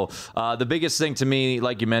again. So the biggest thing to me,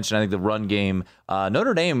 like you mentioned, I think the run game.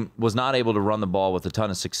 Notre Dame was not able to run the ball with a ton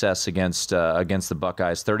of success against the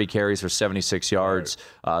Buckeyes. 30 carries for 76 yards.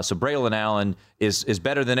 Right. So Braylon Allen is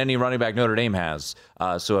better than any running back Notre Dame has.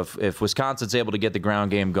 So if Wisconsin's able to get the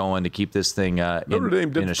ground game going to keep this thing Notre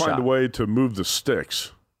Dame did find a way to move the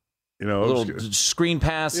sticks. You know, little screen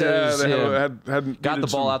passes. Yeah, got the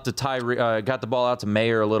ball out to got the ball out to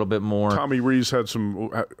Mayer a little bit more. Tommy Rees had some,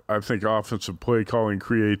 I think, offensive play calling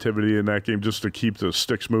creativity in that game just to keep the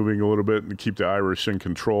sticks moving a little bit and keep the Irish in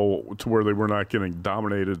control to where they were not getting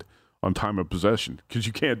dominated on time of possession. Because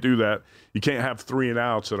you can't do that. You can't have 3 and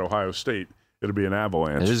outs at Ohio State. It'll be an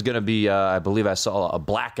avalanche. This is going to be, I believe I saw a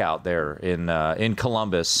blackout there in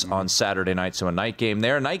Columbus on Saturday night. So a night game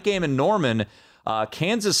there. A night game in Norman.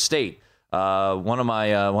 Kansas State, one of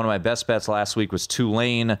my best bets last week was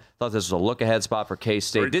Tulane. Thought this was a look-ahead spot for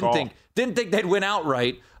K-State. Didn't think they'd win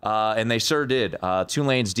outright, and they sure did.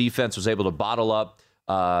 Tulane's defense was able to bottle up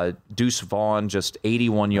Deuce Vaughn, just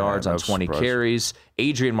 81 yards on 20 carries.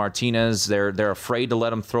 Adrian Martinez, they're afraid to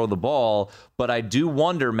let him throw the ball. But I do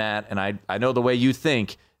wonder, Matt, and I know the way you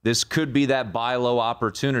think, this could be that buy low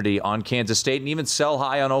opportunity on Kansas State and even sell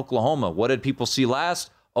high on Oklahoma. What did people see last?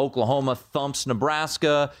 Oklahoma thumps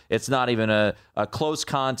Nebraska. It's not even a close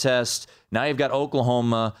contest. Now you've got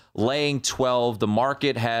Oklahoma laying 12. The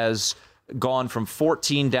market has gone from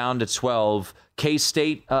 14 down to 12.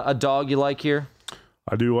 K-State, a dog you like here?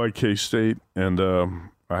 I do like K-State, and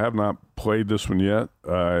I have not played this one yet.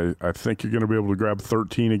 I think you're going to be able to grab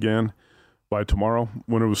 13 again by tomorrow.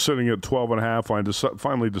 When it was sitting at 12.5, I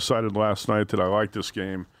finally decided last night that I liked this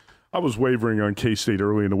game. I was wavering on K-State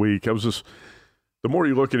early in the week. The more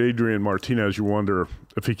you look at Adrian Martinez, you wonder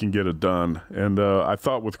if he can get it done. And I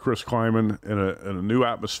thought with Chris Kleiman in a new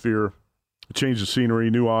atmosphere, a change of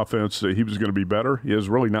scenery, new offense, that he was going to be better. He has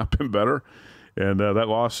really not been better. And that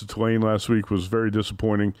loss to Tulane last week was very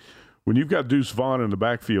disappointing. When you've got Deuce Vaughn in the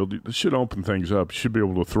backfield, it should open things up. You should be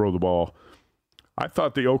able to throw the ball. I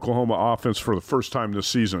thought the Oklahoma offense for the first time this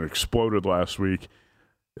season exploded last week.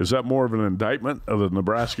 Is that more of an indictment of the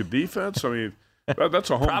Nebraska defense? I mean,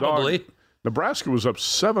 that's a home Probably. dog. Nebraska was up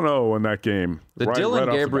 7-0 in that game. The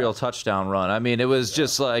Dylan Gabriel touchdown run. I mean, it was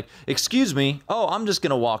just like, excuse me. Oh, I'm just going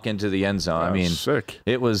to walk into the end zone. I mean, sick.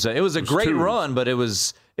 It was a great run, but it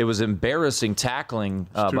was embarrassing tackling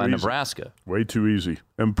by Nebraska. Way too easy.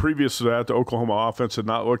 And previous to that, the Oklahoma offense had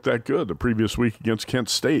not looked that good the previous week against Kent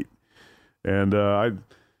State. And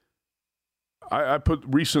I put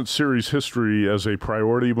recent series history as a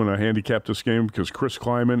priority when I handicapped this game because Chris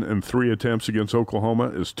Kleiman in 3 attempts against Oklahoma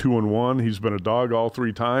is 2-1. He's been a dog all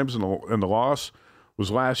 3 times, and the loss was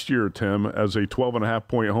last year, Tim, as a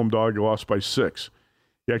 12.5-point home dog. He lost by 6.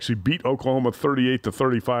 He actually beat Oklahoma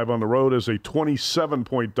 38-35 on the road as a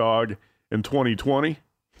 27-point dog in 2020,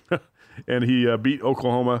 and he beat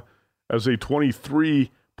Oklahoma as a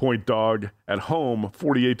 23-point dog at home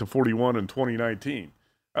 48-41 in 2019.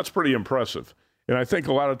 That's pretty impressive. And I think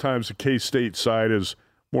a lot of times the K-State side is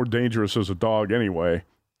more dangerous as a dog anyway.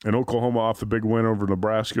 And Oklahoma off the big win over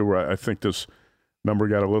Nebraska, where I think this number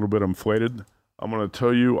got a little bit inflated. I'm going to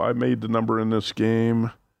tell you, I made the number in this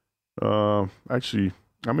game. Actually,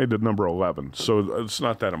 I made the number 11. So it's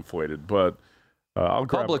not that inflated. But I'll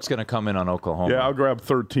grab. Public's going to come in on Oklahoma. Yeah, I'll grab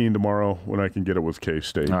 13 tomorrow when I can get it with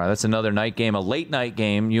K-State. All right, that's another night game, a late night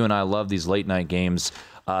game. You and I love these late night games.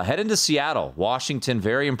 Head into Seattle. Washington,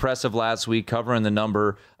 very impressive last week, covering the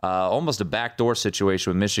number. Almost a backdoor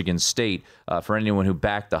situation with Michigan State. For anyone who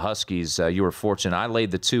backed the Huskies, you were fortunate. I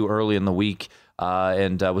laid the 2 early in the week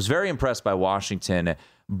and was very impressed by Washington.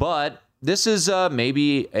 But this is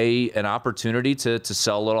maybe an opportunity to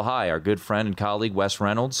sell a little high. Our good friend and colleague Wes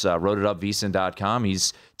Reynolds wrote it up, VSiN.com.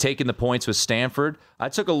 He's taking the points with Stanford. I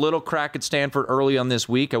took a little crack at Stanford early on this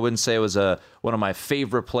week. I wouldn't say it was one of my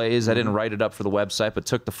favorite plays. I didn't write it up for the website, but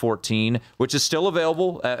took the 14, which is still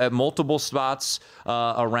available at multiple spots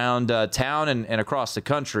around town and across the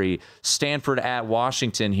country. Stanford at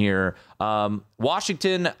Washington here.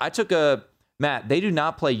 Washington, I took Matt, they do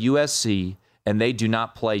not play USC, and they do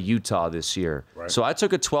not play Utah this year. Right. So I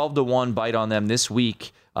took a 12-1 bite on them this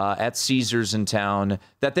week at Caesars in town,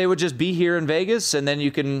 that they would just be here in Vegas, and then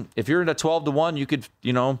you can, if you're in a 12-1, you could,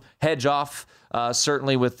 hedge off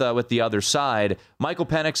certainly with the other side. Michael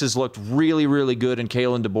Penix has looked really, really good in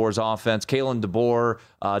Kalen DeBoer's offense. Kalen DeBoer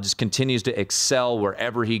just continues to excel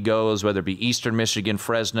wherever he goes, whether it be Eastern Michigan,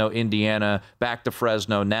 Fresno, Indiana, back to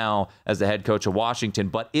Fresno now as the head coach of Washington.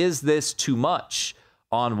 But is this too much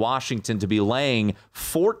on Washington to be laying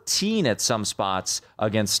 14 at some spots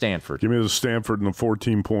against Stanford? Give me the Stanford and the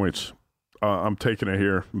 14 points. I'm taking it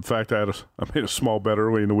here. In fact, I made a small bet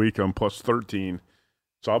early in the week on plus 13.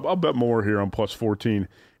 So I'll bet more here on plus 14.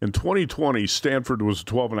 In 2020, Stanford was a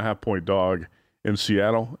 12.5-point dog in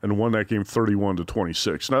Seattle and won that game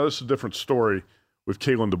 31-26. Now, this is a different story with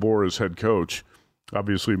Kalen DeBoer as head coach.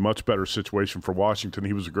 Obviously, much better situation for Washington.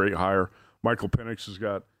 He was a great hire. Michael Penix has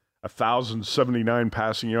got 1,079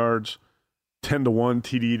 passing yards, 10-1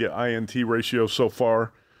 TD to INT ratio so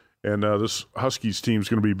far. And this Huskies team is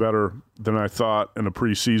going to be better than I thought in the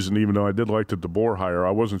preseason, even though I did like the DeBoer hire.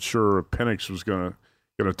 I wasn't sure if Penix was going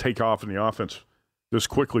to take off in the offense this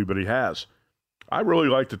quickly, but he has. I really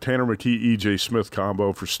like the Tanner McKee, E.J. Smith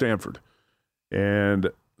combo for Stanford.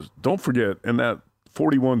 And don't forget, in that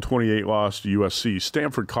 41-28 loss to USC,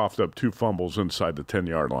 Stanford coughed up 2 fumbles inside the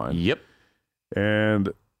 10-yard line. Yep.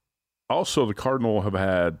 And also the Cardinal have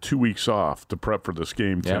had 2 weeks off to prep for this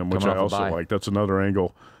game, Tim, which I also like. That's another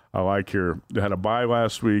angle I like here. They had a bye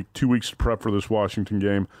last week, 2 weeks to prep for this Washington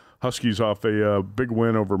game. Huskies off a big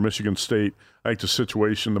win over Michigan State. I think the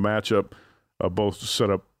situation, the matchup, both set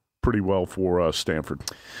up pretty well for Stanford.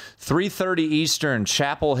 3:30 Eastern,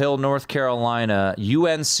 Chapel Hill, North Carolina.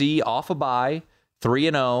 UNC off a bye,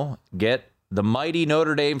 3-0. Get the mighty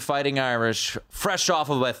Notre Dame Fighting Irish fresh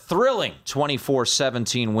off of a thrilling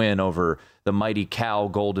 24-17 win over the mighty Cal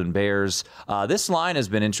Golden Bears. This line has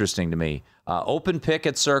been interesting to me. Open pick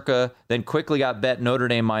at circa, then quickly got bet Notre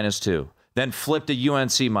Dame -2. Then flipped to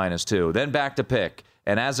UNC -2, then back to pick.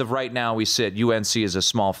 And as of right now, we sit UNC is a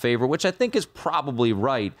small favorite, which I think is probably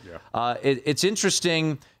right. Yeah. It's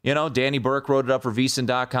interesting. Danny Burke wrote it up for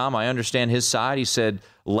VSiN.com. I understand his side. He said,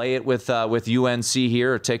 lay it with UNC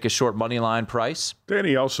here or take a short money line price.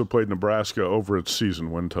 Danny also played Nebraska over its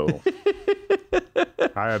season win total.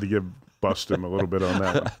 I had to bust him a little bit on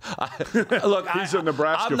that one. Look, he's a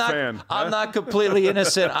Nebraska fan. I'm not completely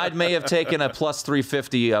innocent. I may have taken a plus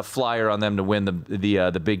 350 flyer on them to win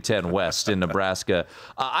the Big Ten West in Nebraska.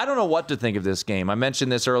 I don't know what to think of this game. I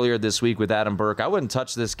mentioned this earlier this week with Adam Burke. I wouldn't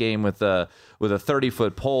touch this game with a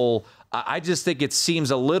 30-foot pole. I just think it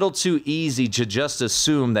seems a little too easy to just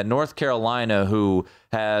assume that North Carolina, who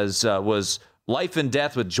was life and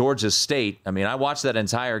death with Georgia State. I mean, I watched that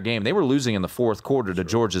entire game. They were losing in the fourth quarter to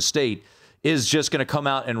Georgia State. Is just going to come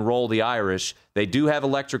out and roll the Irish. They do have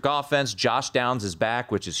electric offense. Josh Downs is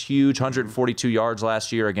back, which is huge. 142 yards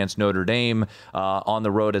last year against Notre Dame on the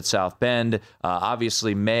road at South Bend.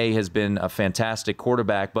 Obviously, May has been a fantastic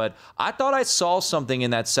quarterback, but I thought I saw something in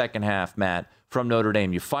that second half, Matt, from Notre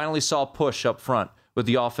Dame. You finally saw push up front with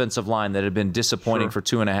the offensive line that had been disappointing for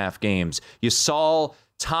 2.5 games. You saw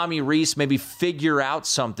Tommy Rees maybe figure out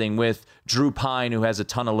something with Drew Pine, who has a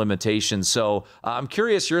ton of limitations. So I'm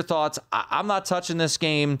curious your thoughts. I'm not touching this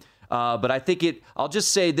game, but I think I'll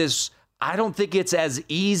just say this. I don't think it's as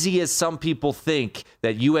easy as some people think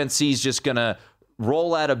that UNC is just going to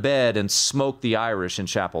roll out of bed and smoke the Irish in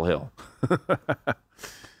Chapel Hill.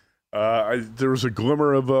 There was a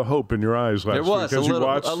glimmer of hope in your eyes last week. There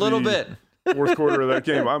was, a little bit. Fourth quarter of that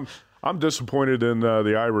game. I'm disappointed in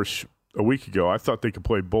the Irish. A week ago, I thought they could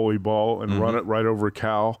play bully ball and run it right over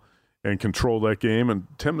Cal and control that game. And,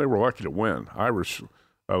 Tim, they were lucky to win. Irish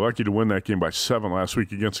lucky to win that game by 7 last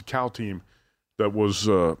week against a Cal team that was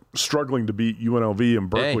struggling to beat UNLV and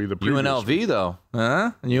Berkeley the previous UNLV, week. Though.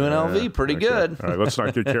 Huh? UNLV, pretty good. All right, let's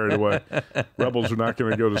not get carried away. Rebels are not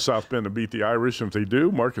going to go to South Bend to beat the Irish. And if they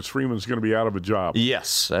do, Marcus Freeman's going to be out of a job.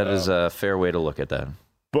 Yes, that is a fair way to look at that.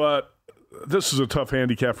 But this is a tough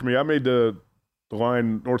handicap for me. I made the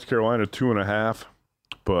line North Carolina 2.5,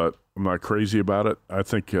 but I'm not crazy about it. I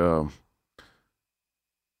think this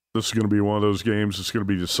is going to be one of those games that's going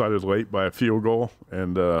to be decided late by a field goal,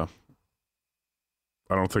 and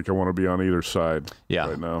I don't think I want to be on either side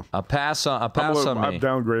right now. A pass on me. I've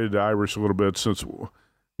downgraded the Irish a little bit since,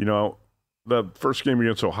 the first game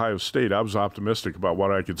against Ohio State, I was optimistic about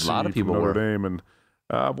what I could see from Notre Dame, and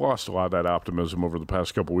I've lost a lot of that optimism over the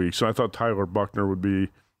past couple weeks. So I thought Tyler Buchner would be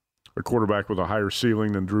a quarterback with a higher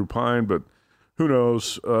ceiling than Drew Pine, but who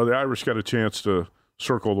knows? The Irish got a chance to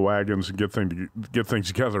circle the wagons and get things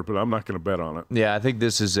together, but I'm not going to bet on it. Yeah, I think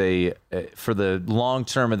this is for the long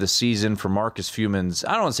term of the season for Marcus Freeman's,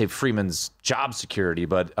 I don't want to say Freeman's job security,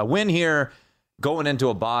 but a win here going into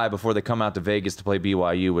a bye before they come out to Vegas to play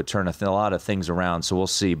BYU would turn a lot of things around, so we'll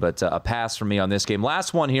see. But a pass for me on this game.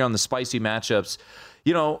 Last one here on the spicy matchups.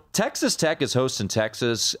 Texas Tech is hosting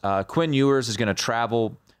Texas. Quinn Ewers is going to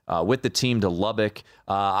travel with the team to Lubbock.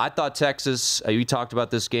 I thought Texas, we talked about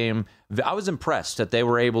this game. I was impressed that they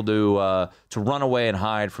were able to run away and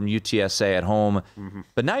hide from UTSA at home. Mm-hmm.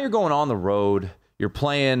 But now you're going on the road. You're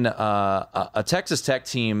playing a Texas Tech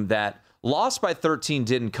team that lost by 13,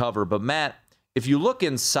 didn't cover. But, Matt, if you look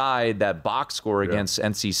inside that box score against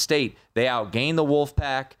NC State, they outgained the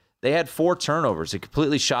Wolfpack. They had 4 turnovers. They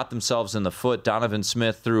completely shot themselves in the foot. Donovan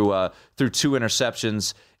Smith threw 2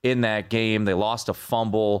 interceptions in that game. They lost a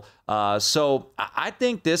fumble. So I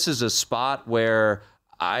think this is a spot where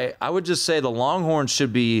I would just say the Longhorns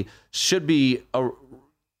should be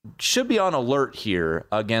on alert here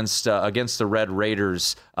against the Red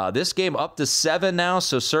Raiders. This game up to 7 now,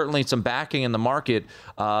 so certainly some backing in the market.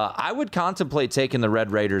 I would contemplate taking the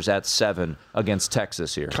Red Raiders at 7 against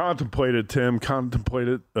Texas here. Contemplate it, Tim. Contemplate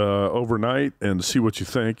it overnight and see what you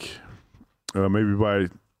think. Maybe by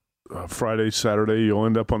Friday, Saturday, you'll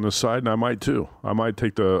end up on this side, and I might too. I might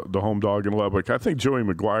take the home dog in Lubbock. I think Joey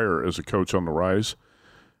McGuire is a coach on the rise.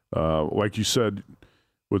 Like you said,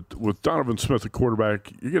 with Donovan Smith, the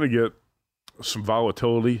quarterback, you're going to get some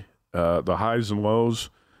volatility, the highs and lows.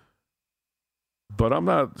 But I'm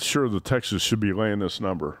not sure the Texas should be laying this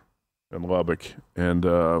number in Lubbock.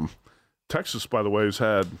 And Texas, by the way, has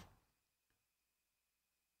had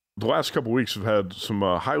the last couple of weeks have had some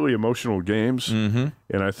highly emotional games. Mm-hmm.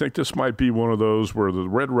 And I think this might be one of those where the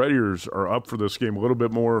Red Raiders are up for this game a little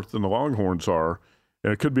bit more than the Longhorns are.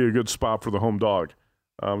 And it could be a good spot for the home dog.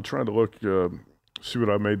 I'm trying to look, see what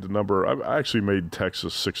I made the number. I actually made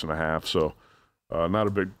Texas 6.5, so not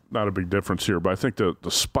a big difference here. But I think the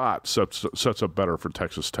spot sets up better for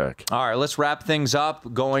Texas Tech. All right, let's wrap things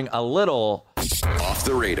up. Going a little off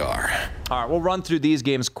the radar. All right, we'll run through these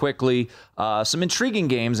games quickly. Some intriguing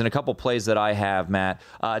games and a couple plays that I have, Matt.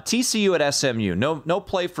 TCU at SMU. No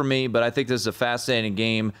play for me, but I think this is a fascinating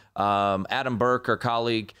game. Adam Burke, our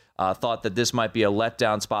colleague, thought that this might be a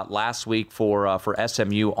letdown spot last week for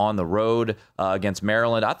SMU on the road against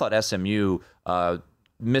Maryland. I thought SMU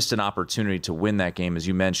missed an opportunity to win that game, as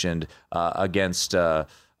you mentioned, against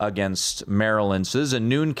Maryland. So this is a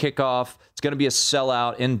noon kickoff. It's going to be a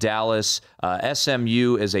sellout in Dallas.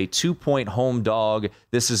 SMU is a 2-point home dog.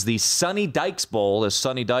 This is the Sonny Dykes Bowl, as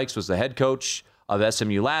Sonny Dykes was the head coach of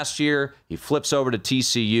SMU last year. He flips over to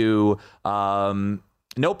TCU.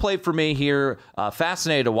 No play for me here.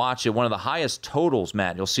 Fascinated to watch it. One of the highest totals,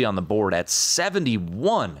 Matt, you'll see on the board at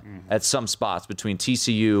 71 at some spots between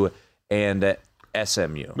TCU and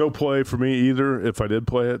SMU. No play for me either. If I did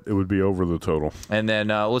play it, it would be over the total. And then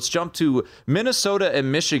let's jump to Minnesota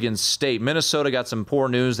and Michigan State. Minnesota got some poor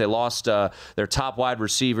news. They lost their top wide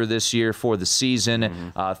receiver this year for the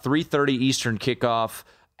season. 3:30 Eastern kickoff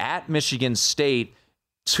at Michigan State.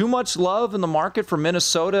 Too much love in the market for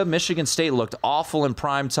Minnesota. Michigan State looked awful in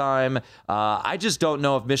prime time. I just don't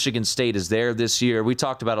know if Michigan State is there this year. We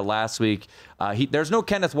talked about it last week. There's no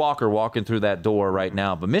Kenneth Walker walking through that door right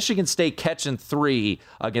now, but Michigan State catching 3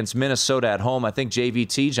 against Minnesota at home. I think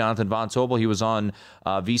JVT, Jonathan Von Tobel, he was on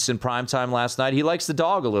VSiN primetime last night. He likes the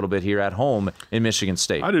dog a little bit here at home in Michigan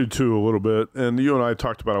State. I do too, a little bit. And you and I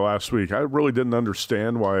talked about it last week. I really didn't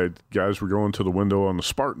understand why guys were going to the window on the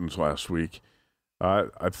Spartans last week.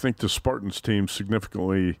 I think the Spartans team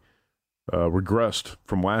significantly regressed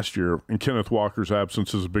from last year, and Kenneth Walker's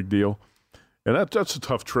absence is a big deal. And that's a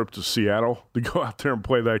tough trip to Seattle to go out there and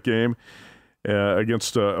play that game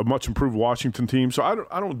against a much improved Washington team. So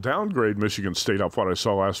I don't downgrade Michigan State off what I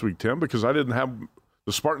saw last week, Tim, because I didn't have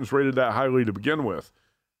the Spartans rated that highly to begin with.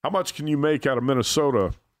 How much can you make out of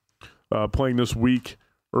Minnesota playing this weak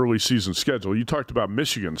early season schedule? You talked about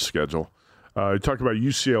Michigan's schedule. You talked about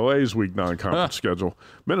UCLA's week 9 conference schedule.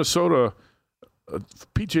 Minnesota,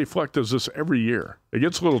 P.J. Fleck does this every year. It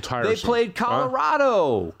gets a little tiresome. They played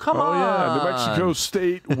Colorado. Come on. Oh, yeah. New Mexico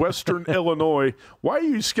State, Western Illinois. Why are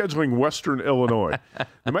you scheduling Western Illinois?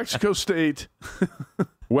 New Mexico State,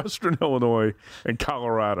 Western Illinois, and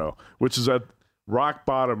Colorado, which is at rock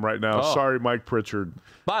bottom right now. Sorry, Mike Pritchard.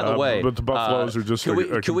 By the way, but the Buffaloes are just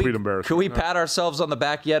a complete embarrassment. Can we pat ourselves on the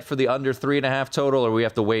back yet for the under 3.5 total, or we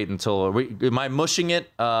have to wait until? Am I mushing it?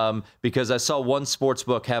 Because I saw one sports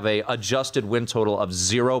book have a adjusted win total of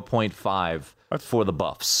 0.5 for the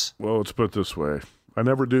Buffs. Well, let's put it this way. I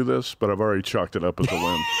never do this, but I've already chalked it up as a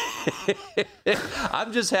win.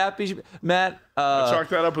 I'm just happy, Matt. I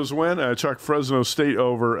chalked that up as a win, and I chalked Fresno State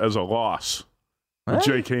over as a loss.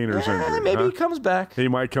 Jake Hayner's injury. Maybe he comes back. He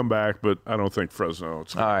might come back, but I don't think Fresno.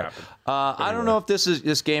 It's going to happen. I don't know if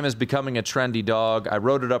this game is becoming a trendy dog. I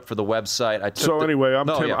wrote it up for the website.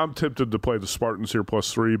 I'm tempted to play the Spartans here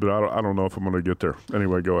 +3, but I don't know if I'm going to get there.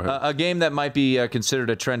 Anyway, go ahead. A game that might be considered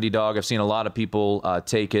a trendy dog. I've seen a lot of people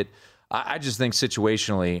take it. I just think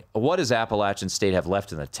situationally, what does Appalachian State have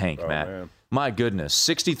left in the tank, Matt? Man. My goodness,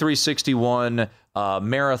 63-61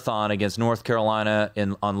 marathon against North Carolina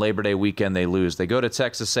on Labor Day weekend. They lose. They go to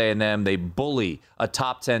Texas A&M. They bully a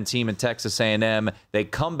top 10 team in Texas A&M. They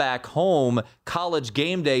come back home. College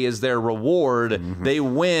game day is their reward. Mm-hmm. They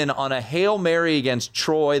win on a Hail Mary against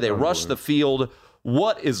Troy. They rush the field.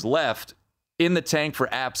 What is left in the tank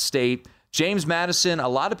for App State? James Madison, a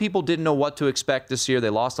lot of people didn't know what to expect this year. They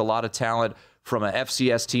lost a lot of talent from an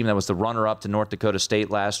FCS team that was the runner-up to North Dakota State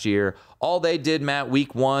last year. All they did, Matt,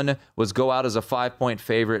 week 1 was go out as a 5-point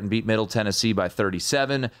favorite and beat Middle Tennessee by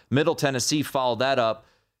 37. Middle Tennessee followed that up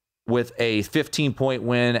with a 15-point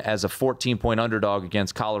win as a 14-point underdog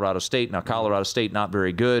against Colorado State. Now, Colorado State not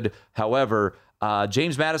very good. However,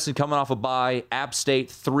 James Madison coming off a bye, App State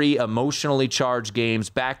 3 emotionally charged games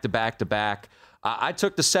back-to-back-to-back. I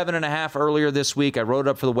took the 7.5 earlier this week. I wrote it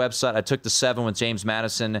up for the website. I took the 7 with James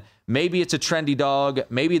Madison. Maybe it's a trendy dog.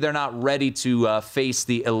 Maybe they're not ready to face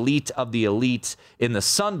the elite of the elite in the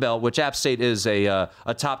Sun Belt, which App State is a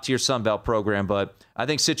top-tier Sun Belt program. But I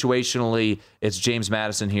think situationally, it's James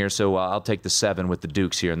Madison here, so I'll take the 7 with the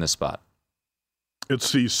Dukes here in this spot.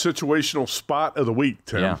 It's the situational spot of the week,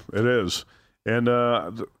 Tim. Yeah. It is. And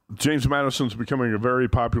James Madison's becoming a very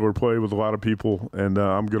popular play with a lot of people, and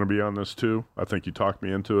I'm going to be on this too. I think you talked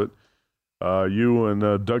me into it. You and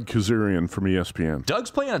Doug Kazarian from ESPN.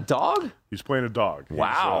 Doug's playing a dog? He's playing a dog.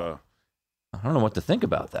 Wow. I don't know what to think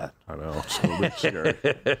about that. I know. It's a little bit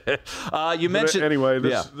scary. You mentioned... Anyway,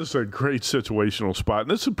 this is a great situational spot.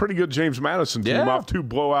 And this is a pretty good James Madison team off 2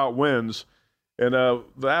 blowout wins. And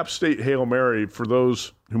the App State Hail Mary, for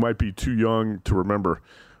those who might be too young to remember,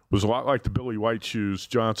 was a lot like the Billy White Shoes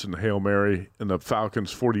Johnson Hail Mary in the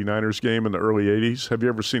Falcons 49ers game in the early 80s. Have you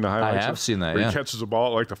ever seen the highlights? I have seen that, where he catches the ball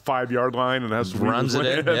at like the 5-yard line and has to runs it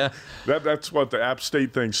in, yeah. That's what the App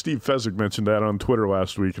State thing. Steve Fezzik mentioned that on Twitter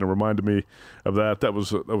last week, and it reminded me of that. That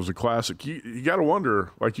was a classic. You got to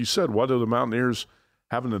wonder, like you said, what do the Mountaineers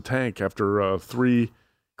have in the tank after 3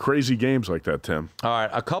 crazy games like that, Tim? All right,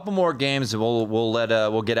 a couple more games, and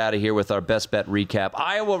we'll get out of here with our best bet recap.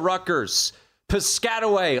 Iowa Rutgers.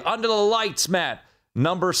 Piscataway, under the lights, Matt.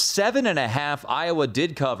 Number 7.5, Iowa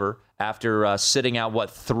did cover after sitting out,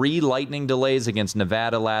 3 lightning delays against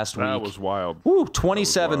Nevada last week. That was wild.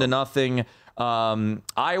 27-0.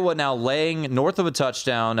 Iowa now laying north of a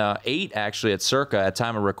touchdown, 8 actually at Circa at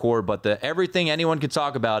time of record, but everything anyone can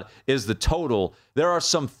talk about is the total. There are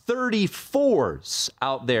some 34s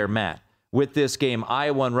out there, Matt, with this game,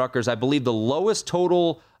 Iowa and Rutgers. I believe the lowest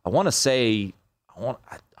total, I want to say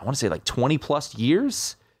like 20-plus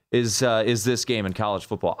years is this game in college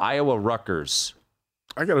football. Iowa Rutgers.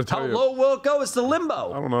 I got to tell you. How low will it go? It's the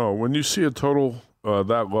limbo. I don't know. When you see a total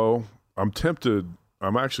that low, I'm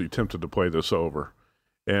actually tempted to play this over.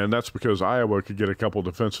 And that's because Iowa could get a couple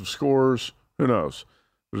defensive scores. Who knows?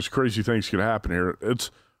 There's crazy things could happen here.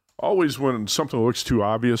 It's always when something looks too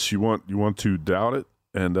obvious, you want to doubt it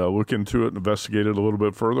and look into it and investigate it a little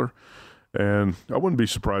bit further. And I wouldn't be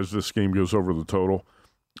surprised if this game goes over the total.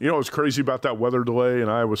 You know what's crazy about that weather delay in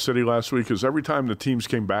Iowa City last week is every time the teams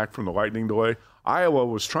came back from the lightning delay, Iowa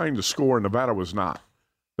was trying to score and Nevada was not.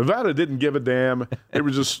 Nevada didn't give a damn. They were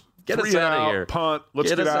just Get us out of here. Punt.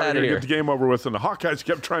 Let's get out of here. Get the game over with. And the Hawkeyes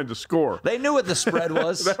kept trying to score. They knew what the spread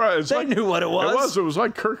was. They knew what it was. It was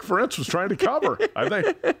like Kirk Ferentz was trying to cover, I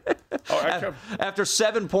think. After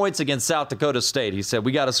 7 points against South Dakota State, he said,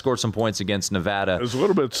 we got to score some points against Nevada. It was a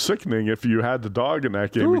little bit sickening if you had the dog in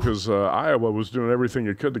that game because Iowa was doing everything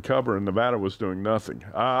it could to cover and Nevada was doing nothing.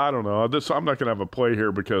 I don't know. I'm not going to have a play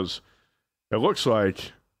here because it looks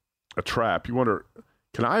like a trap. You wonder,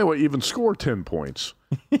 can Iowa even score 10 points?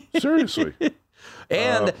 Seriously.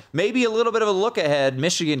 And maybe a little bit of a look ahead.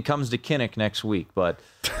 Michigan comes to Kinnick next week, but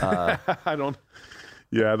I don't.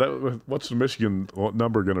 Yeah, what's the Michigan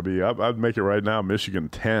number going to be? I'd make it right now. Michigan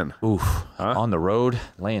 10. Oof. Huh? On the road,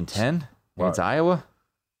 laying 10 against Iowa.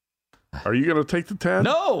 Are you going to take the 10?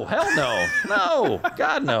 No, hell no. No,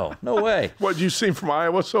 God, no. No way. What you've seen from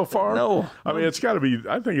Iowa so far? No. I mean, it's got to be,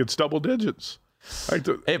 I think it's double digits.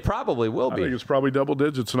 It probably will be. I think it's probably double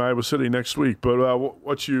digits in Iowa City next week. But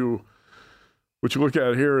what you look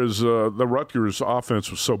at here is the Rutgers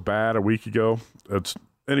offense was so bad a week ago. It's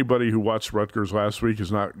anybody who watched Rutgers last week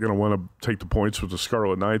is not going to want to take the points with the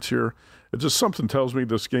Scarlet Knights here. It just something tells me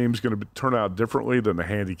this game's going to turn out differently than the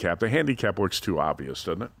handicap. The handicap looks too obvious,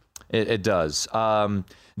 doesn't it? It does.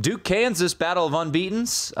 Duke, Kansas, battle of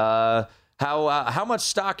unbeatens. How much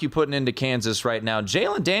stock you putting into Kansas right now?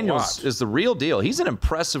 Jalen Daniels is the real deal. He's an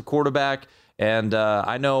impressive quarterback, and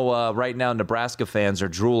I know right now Nebraska fans are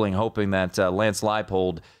drooling, hoping that Lance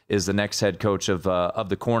Leipold is the next head coach of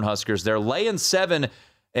the Cornhuskers. They're laying 7,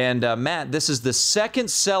 and Matt, this is the second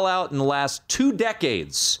sellout in the last 2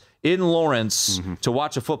 decades in Lawrence to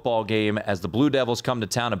watch a football game as the Blue Devils come to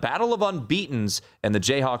town. A battle of unbeatens, and the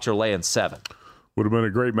Jayhawks are laying 7. Would have been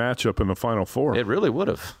a great matchup in the Final Four. It really would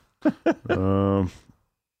have.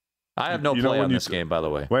 I have no play on this game, by the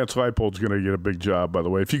way. Lance Leipold's going to get a big job, by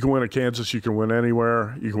the way. If you can win at Kansas, you can win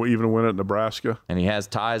anywhere. You can even win at Nebraska. And he has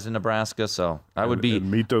ties in Nebraska, so and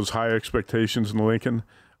meet those high expectations in Lincoln.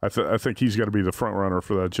 I think he's got to be the front runner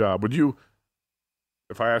for that job. Would you?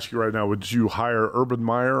 If I ask you right now, would you hire Urban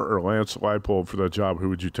Meyer or Lance Leipold for that job? Who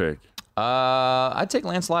would you take? I'd take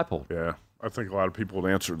Lance Leipold. Yeah, I think a lot of people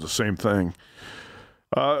would answer the same thing.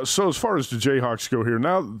 So as far as the Jayhawks go here,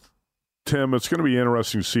 now, Tim, it's going to be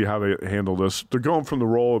interesting to see how they handle this. They're going from the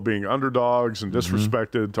role of being underdogs and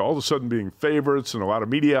disrespected to all of a sudden being favorites and a lot of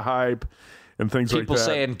media hype and things like that. People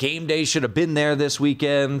saying game day should have been there this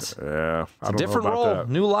weekend. Yeah, it's a different role, that.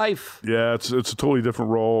 New life. Yeah, it's a totally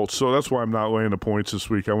different role. So that's why I'm not laying the points this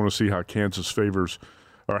week. I want to see how Kansas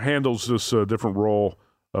handles this different role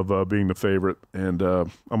of being the favorite, and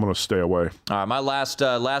I'm going to stay away. All right, my last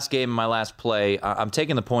game, my last play, I'm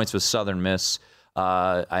taking the points with Southern Miss.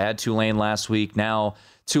 I had Tulane last week. Now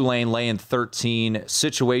Tulane laying 13.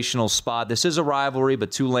 Situational spot. This is a rivalry,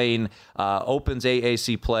 but Tulane opens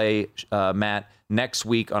AAC play, Matt, next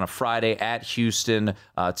week on a Friday at Houston.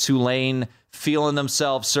 Tulane feeling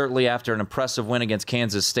themselves, certainly after an impressive win against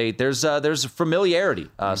Kansas State. There's a familiarity.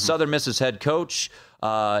 Southern Miss's head coach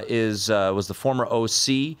was the former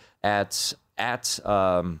OC at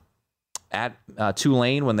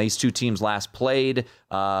Tulane when these two teams last played,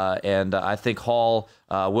 and I think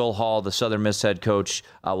Will Hall, the Southern Miss head coach,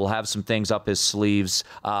 will have some things up his sleeves.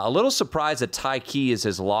 A little surprised that Ty Keyes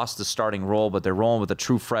has lost the starting role, but they're rolling with a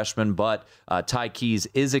true freshman, but Ty Keyes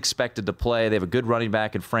is expected to play. They have a good running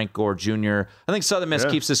back in Frank Gore Jr. I think Southern Miss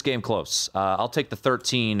keeps this game close. I'll take the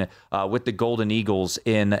 13 with the Golden Eagles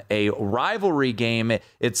in a rivalry game.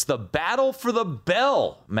 It's the battle for the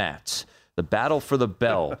bell, Matt. The battle for the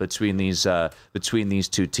bell between these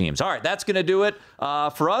two teams. All right, that's going to do it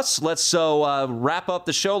for us. Let's wrap up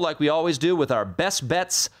the show like we always do with our best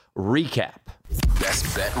bets recap.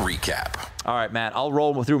 Best bet recap. All right, Matt, I'll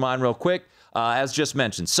roll through mine real quick. As just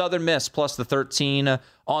mentioned, Southern Miss plus the 13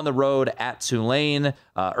 on the road at Tulane.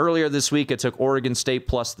 Earlier this week, I took Oregon State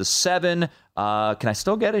plus the 7. Can I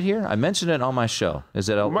still get it here? I mentioned it on my show. Is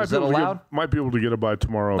that allowed? Might be able to get it by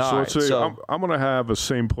tomorrow. All so right, let's say I'm going to have a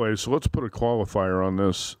same play. So let's put a qualifier on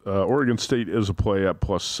this. Oregon State is a play at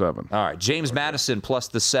plus 7. All right, James Madison plus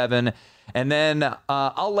the 7. And then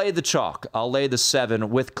I'll lay the chalk. I'll lay the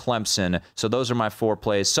 7 with Clemson. So those are my 4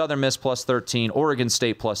 plays. Southern Miss plus 13, Oregon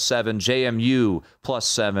State plus 7, JMU plus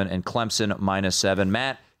 7, and Clemson minus 7.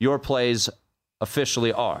 Matt, your plays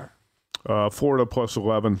officially are? Florida plus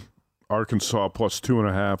 11, Arkansas plus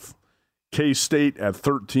 2.5, K-State at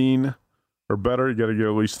 13 or better. You got to get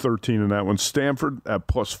at least 13 in that one. Stanford at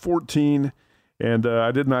plus 14. And I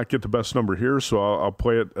did not get the best number here, so I'll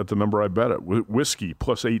play it at the number I bet it. Whiskey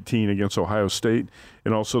plus 18 against Ohio State.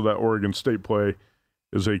 And also that Oregon State play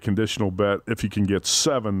is a conditional bet. If you can get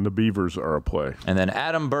 7, the Beavers are a play. And then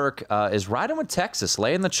Adam Burke is riding with Texas,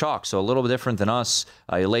 laying the chalk, so a little bit different than us.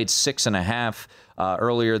 He laid 6.5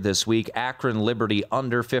 earlier this week. Akron, Liberty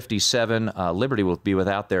under 57. Liberty will be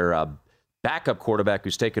without their backup quarterback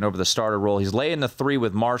who's taken over the starter role. He's laying the 3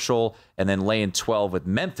 with Marshall and then laying 12 with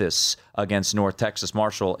Memphis against North Texas.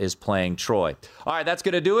 Marshall is playing Troy. All right, that's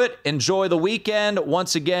going to do it. Enjoy the weekend.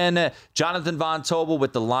 Once again, Jonathan Von Tobel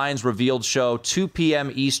with the Lines Revealed show, 2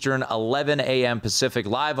 p.m. Eastern, 11 a.m. Pacific,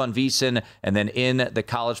 live on VSiN, and then in the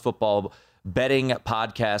college football betting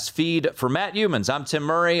podcast feed. For Matt Youmans, I'm Tim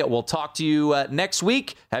Murray. We'll talk to you next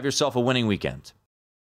week. Have yourself a winning weekend.